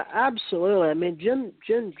 Oh, absolutely. I mean,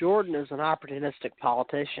 Jim Jordan is an opportunistic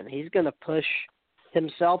politician. He's going to push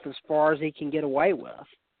himself as far as he can get away with,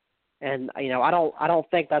 and I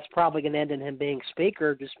don't think that's probably going to end in him being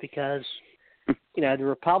Speaker, just because the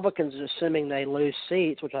Republicans, assuming they lose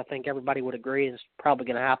seats, which I think everybody would agree is probably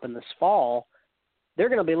going to happen this fall, they're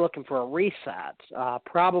going to be looking for a reset.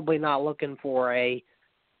 Probably not looking for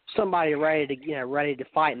somebody ready to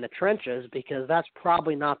fight in the trenches, because that's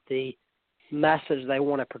probably not the message they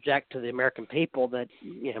want to project to the American people that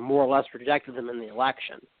more or less rejected them in the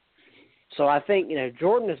election. So I think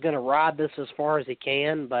Jordan is going to ride this as far as he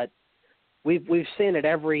can, but we've seen it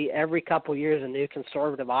every couple of years. A new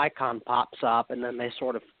conservative icon pops up and then they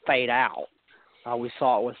sort of fade out. We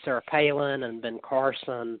saw it with Sarah Palin and Ben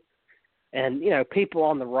Carson, and people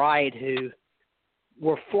on the right who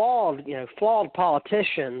were flawed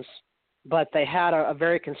politicians, but they had a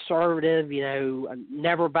very conservative,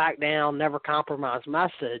 never back down, never compromise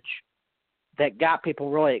message that got people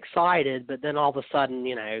really excited. But then all of a sudden,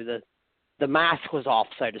 the mask was off,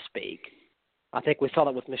 so to speak. I think we saw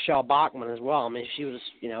that with Michelle Bachmann as well. I mean, she was,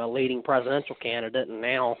 a leading presidential candidate, and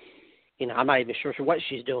now, I'm not even sure what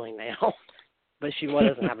she's doing now, but she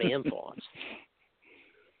doesn't have any influence.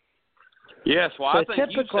 Yes, well, so I think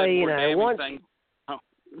typically, you said more once,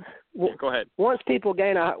 go ahead. Once people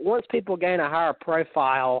gain a higher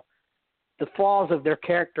profile, the flaws of their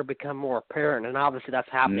character become more apparent, and obviously that's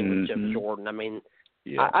happening with Jim Jordan. I mean,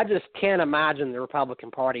 I just can't imagine the Republican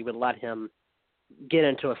Party would let him get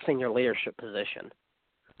into a senior leadership position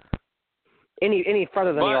any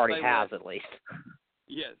further than he already has, at least.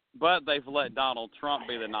 Yes, but they've let Donald Trump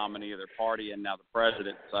be the nominee of their party and now the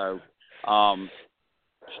president. So,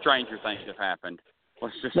 stranger things have happened.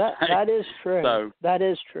 Let's just say. That is true. So, that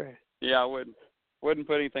is true. Yeah, I wouldn't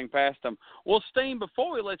put anything past them. Well, Steen,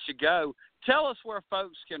 before we let you go, tell us where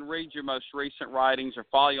folks can read your most recent writings or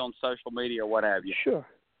follow you on social media or what have you. Sure.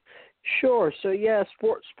 So,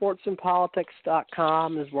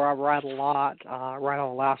 sportsandpolitics.com is where I write a lot. I write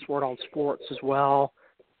on Last Word on Sports as well.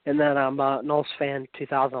 And then I'm Noles Fan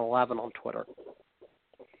 2011 on Twitter.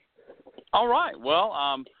 All right.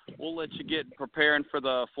 Well, we'll let you get preparing for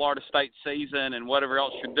the Florida State season and whatever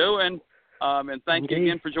else you're doing. And thank you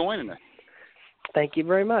again for joining us. Thank you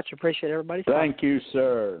very much. Appreciate everybody's time. Thank you,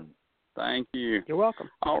 sir. Thank you. You're welcome.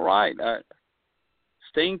 All right.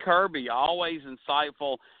 Steen Kirby, always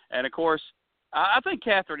insightful. And, of course, I think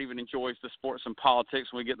Catherine even enjoys the sports and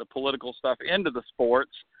politics when we get the political stuff into the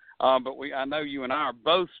sports. But I know you and I are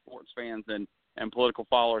both sports fans and political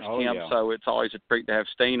followers, Tim, so it's always a treat to have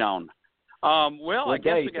Steen on. Well, I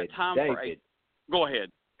guess we got time for a – go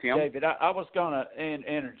ahead, Tim. David, I was going to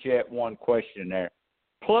interject one question there.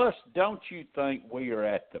 Plus, don't you think we are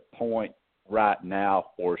at the point right now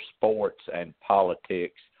where sports and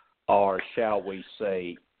politics are, shall we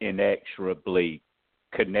say, inexorably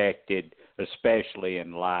connected, especially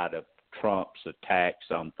in light of Trump's attacks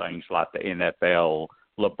on things like the NFL,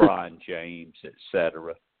 LeBron James,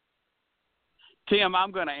 etc.? Tim,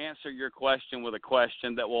 I'm going to answer your question with a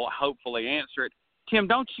question that will hopefully answer it. Tim,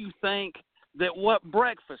 don't you think that what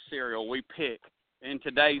breakfast cereal we pick in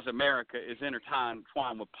today's America is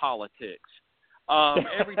intertwined with politics?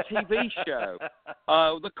 Every TV show,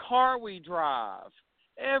 the car we drive,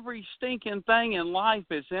 every stinking thing in life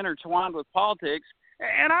is intertwined with politics,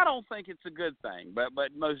 and I don't think it's a good thing, but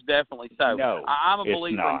most definitely so. No, I'm a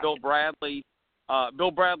believer not. in Bill Bradley.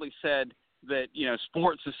 Bill Bradley said that,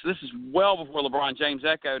 sports is, this is well before LeBron James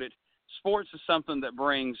echoed it, sports is something that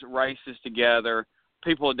brings races together,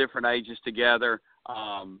 people of different ages together,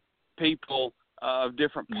 people of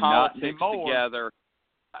different politics together,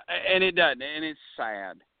 and it doesn't, and it's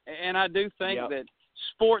sad. And I do think that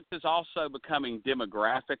sports is also becoming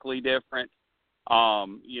demographically different.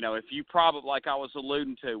 If you probably, like I was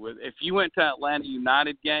alluding to, if you went to an Atlanta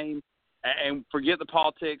United game, and forget the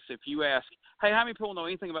politics, if you ask, hey, how many people know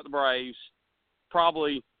anything about the Braves?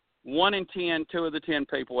 Probably 1 in 10, 2 of the 10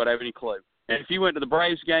 people would have any clue. And if you went to the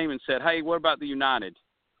Braves game and said, hey, what about the United?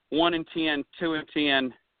 1 in 10, 2 in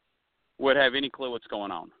 10 would have any clue what's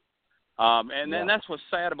going on. And then that's what's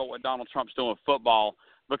sad about what Donald Trump's doing with football,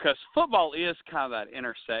 because football is kind of that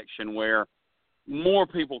intersection where more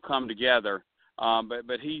people come together,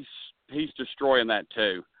 but he's destroying that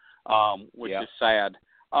too, which is sad.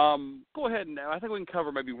 Go ahead and I think we can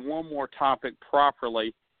cover maybe one more topic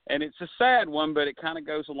properly, and it's a sad one, but it kind of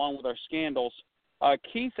goes along with our scandals.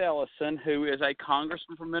 Keith Ellison, who is a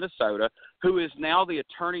congressman from Minnesota, who is now the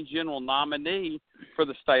Attorney General nominee for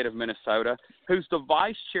the state of Minnesota, who's the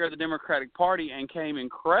vice chair of the Democratic Party and came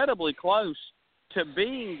incredibly close to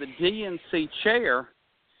being the DNC chair,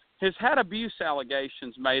 has had abuse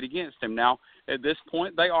allegations made against him. Now, at this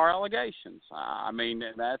point, they are allegations. I mean,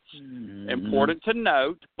 that's important to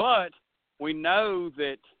note, but we know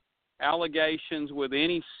that allegations with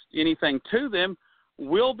anything to them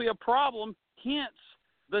will be a problem. Hence,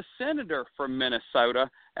 the senator from Minnesota,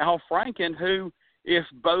 Al Franken, who, if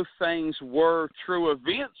both things were true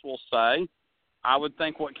events, we'll say, I would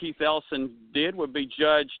think what Keith Ellison did would be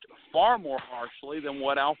judged far more harshly than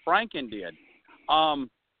what Al Franken did.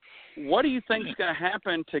 What do you think is going to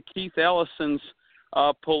happen to Keith Ellison's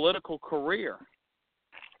political career?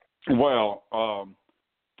 Well,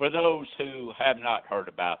 for those who have not heard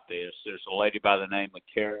about this, there's a lady by the name of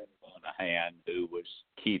Karen Monahan who was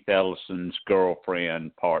Keith Ellison's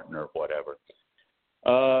girlfriend, partner, whatever.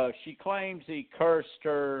 She claims he cursed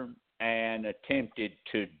her and attempted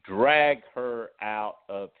to drag her out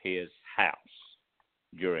of his house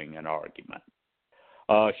during an argument.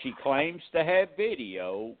 She claims to have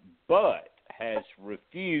video, but has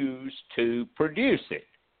refused to produce it.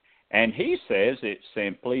 And he says it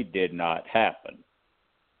simply did not happen.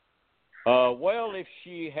 Well, if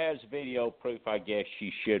she has video proof, I guess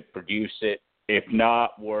she should produce it. If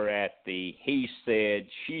not, we're at the he said,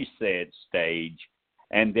 she said stage,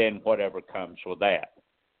 and then whatever comes with that.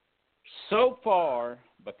 So far,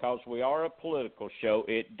 because we are a political show,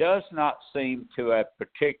 it does not seem to have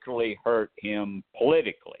particularly hurt him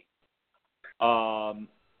politically.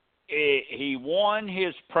 He won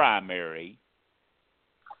his primary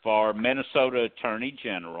for Minnesota Attorney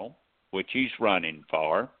General, which he's running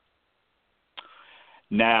for.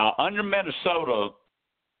 Now, under Minnesota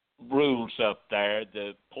rules up there,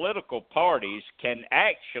 the political parties can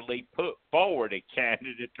actually put forward a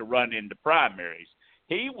candidate to run in the primaries.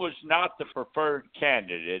 He was not the preferred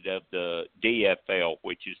candidate of the DFL,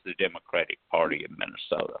 which is the Democratic Party in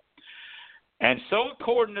Minnesota. And so,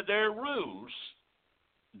 according to their rules,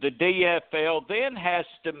 the DFL then has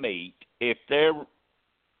to meet, if their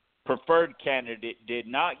preferred candidate did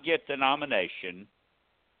not get the nomination,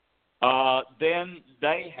 then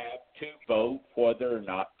they have to vote whether or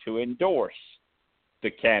not to endorse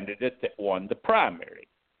the candidate that won the primary,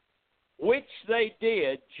 which they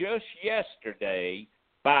did just yesterday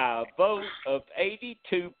by a vote of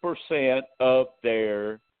 82% of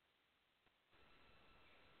their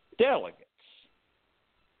delegates.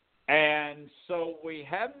 And so we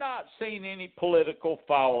have not seen any political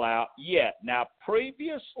fallout yet. Now,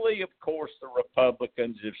 previously, of course, the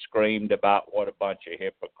Republicans have screamed about what a bunch of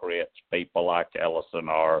hypocrites people like Ellison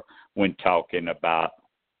are when talking about,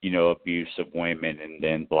 abuse of women and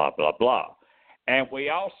then blah, blah, blah. And we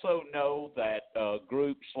also know that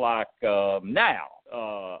groups like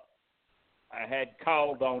NOW had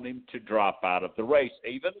called on him to drop out of the race,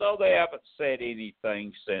 even though they haven't said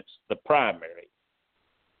anything since the primary.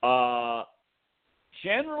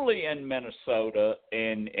 Generally in Minnesota,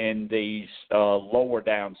 in these lower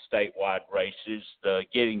down statewide races,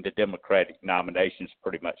 getting the Democratic nominations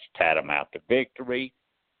pretty much tantamount to victory.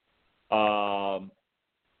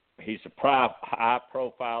 He's a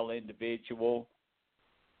high-profile individual.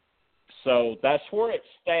 So that's where it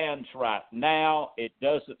stands right now. It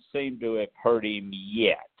doesn't seem to have hurt him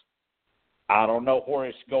yet. I don't know where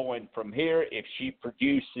it's going from here. If she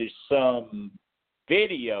produces some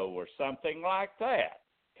video or something like that,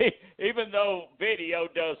 even though video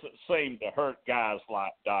doesn't seem to hurt guys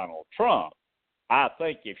like Donald Trump, I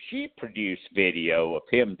think if she produced video of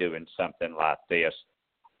him doing something like this,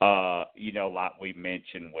 like we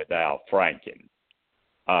mentioned with Al Franken,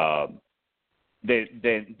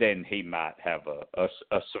 then he might have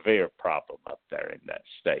a severe problem up there in that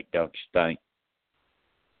state, don't you think?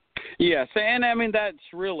 Yes, and I mean that's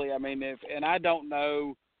really, and I don't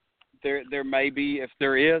know. There may be, if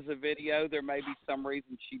there is a video, there may be some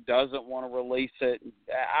reason she doesn't want to release it.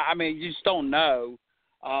 You just don't know,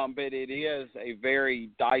 but it is a very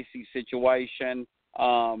dicey situation.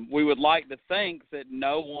 We would like to think that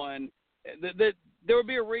no one, that there would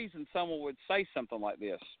be a reason someone would say something like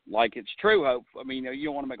this, like it's true hope. You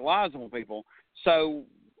don't want to make lies on people. So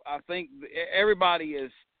I think everybody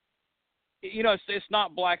is, it's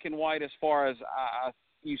not black and white as far as I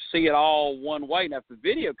you see it all one way. Now, if the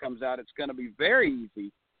video comes out, it's going to be very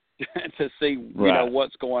easy to see,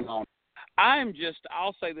 what's going on.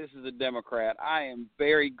 I'll say this as a Democrat, I am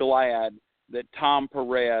very glad that Tom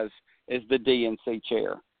Perez is the DNC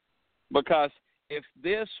chair, because if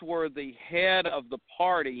this were the head of the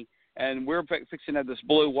party and we're fixing to have this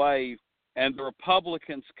blue wave and the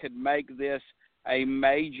Republicans could make this a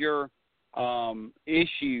major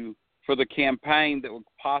issue for the campaign that would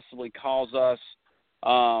possibly cause us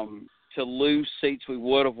to lose seats we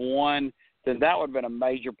would have won, then that would have been a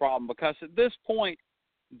major problem, because at this point,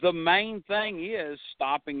 the main thing is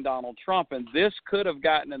stopping Donald Trump, and this could have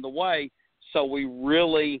gotten in the way, so we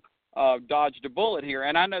really dodged a bullet here.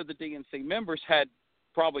 And I know the DNC members had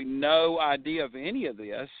probably no idea of any of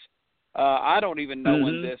this. I don't even know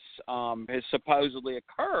when this has supposedly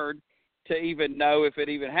occurred to even know if it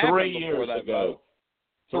even happened 3 before years that ago.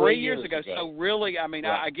 vote. 3 years ago. So really, I mean,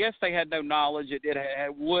 I guess they had no knowledge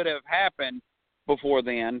it would have happened before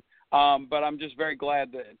then. But I'm just very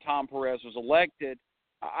glad that Tom Perez was elected.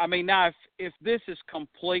 I mean, now, if this is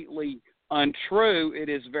completely untrue, it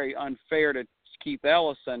is very unfair to Keith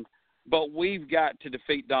Ellison, but we've got to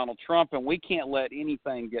defeat Donald Trump, and we can't let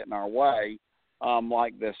anything get in our way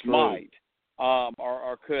like this might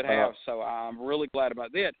or could have. So I'm really glad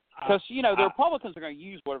about that, because, the Republicans are going to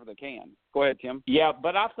use whatever they can. Go ahead, Tim. Yeah,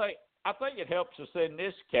 but I think it helps us in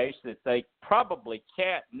this case that they probably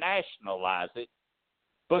can't nationalize it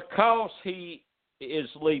because he is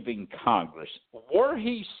leaving Congress. Were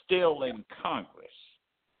he still in Congress,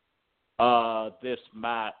 this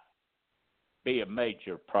might be a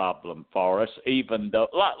major problem for us, even though,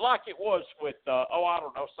 like it was with,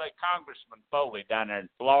 say Congressman Foley down there in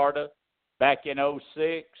Florida back in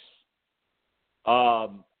 2006,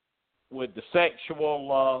 with the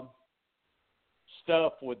sexual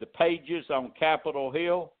stuff with the pages on Capitol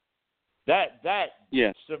Hill. That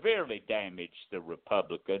severely damaged the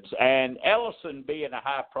Republicans, and Ellison, being a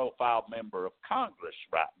high-profile member of Congress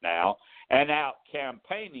right now and out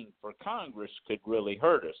campaigning for Congress, could really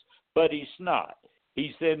hurt us. But he's not.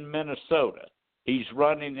 He's in Minnesota. He's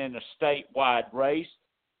running in a statewide race.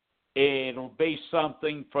 It'll be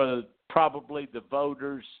something for probably the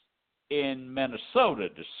voters in Minnesota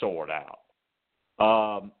to sort out.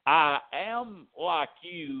 I am, like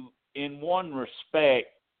you, in one respect,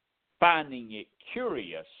 finding it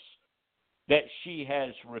curious that she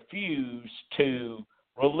has refused to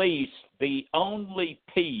release the only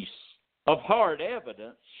piece of hard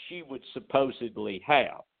evidence she would supposedly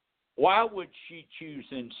have. Why would she choose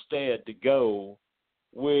instead to go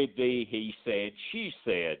with the he said, she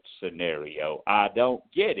said scenario? I don't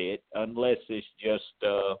get it unless it's just,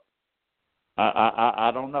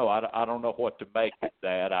 I don't know. I don't know what to make of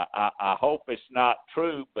that. I hope it's not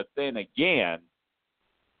true, but then again,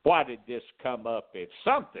 why did this come up if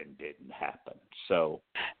something didn't happen? So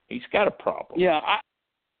he's got a problem. Yeah,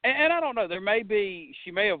 I don't know. She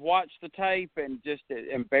may have watched the tape and just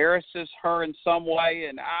it embarrasses her in some way.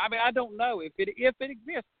 And I don't know if it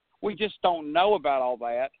exists. We just don't know about all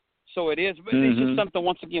that. So it is, but it's just something.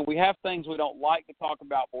 Once again, we have things we don't like to talk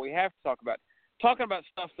about, but we have to talk about. Talking about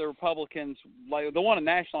stuff the Republicans, like, they want to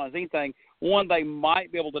nationalize anything. One, they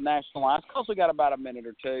might be able to nationalize, because we got about a minute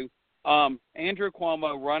or two. Andrew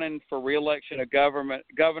Cuomo running for re-election as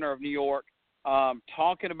governor of New York,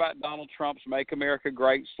 talking about Donald Trump's Make America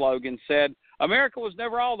Great slogan, said America was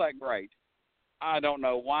never all that great. I don't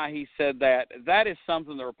know why he said that. That is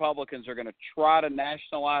something the Republicans are going to try to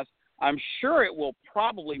nationalize. I'm sure it will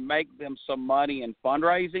probably make them some money in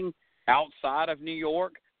fundraising outside of New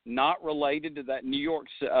York, not related to that New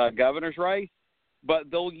York's governor's race, but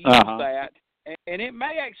they'll use that. And it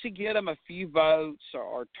may actually get them a few votes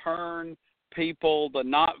or turn people to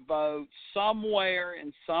not vote somewhere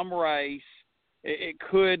in some race. They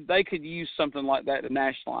could use something like that to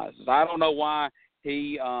nationalize it. I don't know why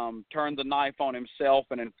he turned the knife on himself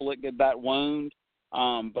and inflicted that wound,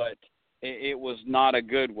 but it was not a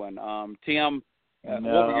good one. Tim, what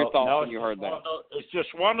were your thoughts when you heard that? It's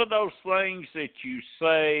just one of those things that you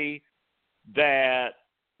say that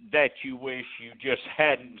you wish you just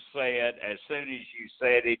hadn't said. As soon as you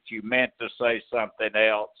said it, you meant to say something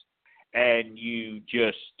else, and you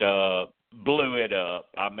just blew it up.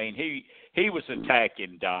 I mean, he was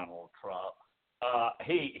attacking Donald Trump.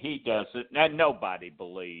 He doesn't, and nobody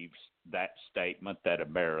believes that statement that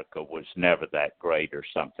America was never that great or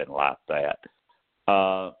something like that.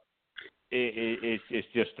 It's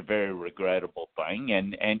just a very regrettable thing,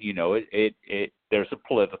 and there's a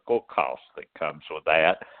political cost that comes with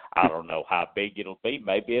that. I don't know how big it'll be.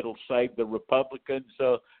 Maybe it'll save the Republicans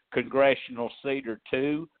a congressional seat or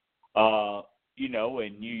two.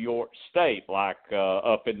 in New York State, like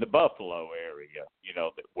up in the Buffalo area,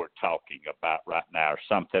 that we're talking about right now, or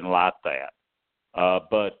something like that.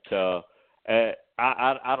 But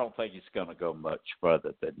I don't think it's going to go much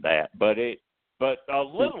further than that. But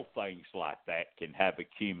little things like that can have a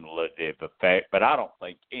cumulative effect. But I don't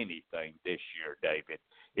think anything this year, David,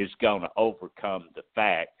 is going to overcome the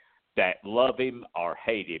fact that love him or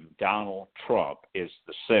hate him, Donald Trump is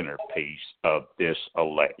the centerpiece of this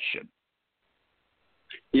election.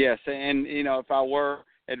 Yes, and, if I were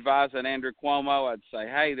advising Andrew Cuomo, I'd say,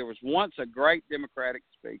 hey, there was once a great Democratic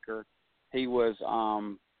speaker. He was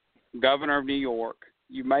governor of New York.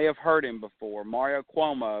 You may have heard him before, Mario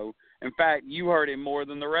Cuomo. In fact, you heard him more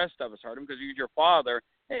than the rest of us heard him because he was your father.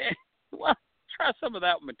 Well, try some of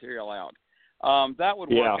that material out. That would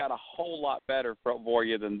work out a whole lot better for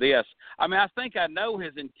you than this. I mean, I know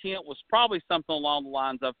his intent was probably something along the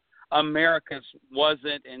lines of America's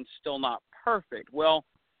wasn't and still not perfect. Well,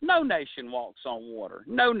 no nation walks on water.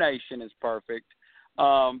 No nation is perfect.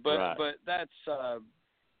 But that's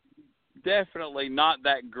definitely not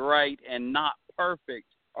that great and not perfect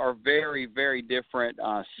are very, very different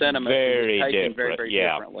sentiments. Very different. Very, very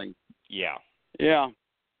differently. Yeah. Yeah.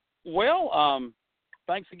 Well,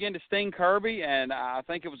 thanks again to Steen Kirby, and I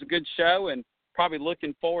think it was a good show, and probably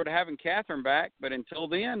looking forward to having Catherine back. But until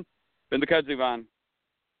then, been the Kudzu Vine.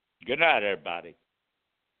 Good night, everybody.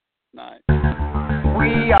 Night.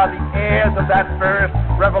 We are the heirs of that first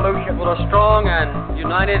revolution. Will a strong and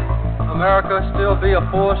united America still be a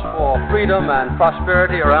force for freedom and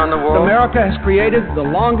prosperity around the world? America has created the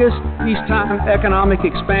longest peacetime economic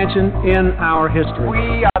expansion in our history.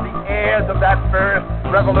 We are the heirs of that first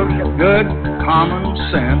revolution. Good common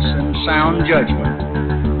sense and sound judgment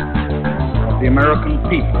of the American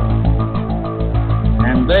people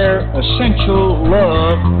and their essential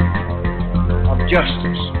love of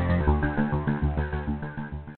justice.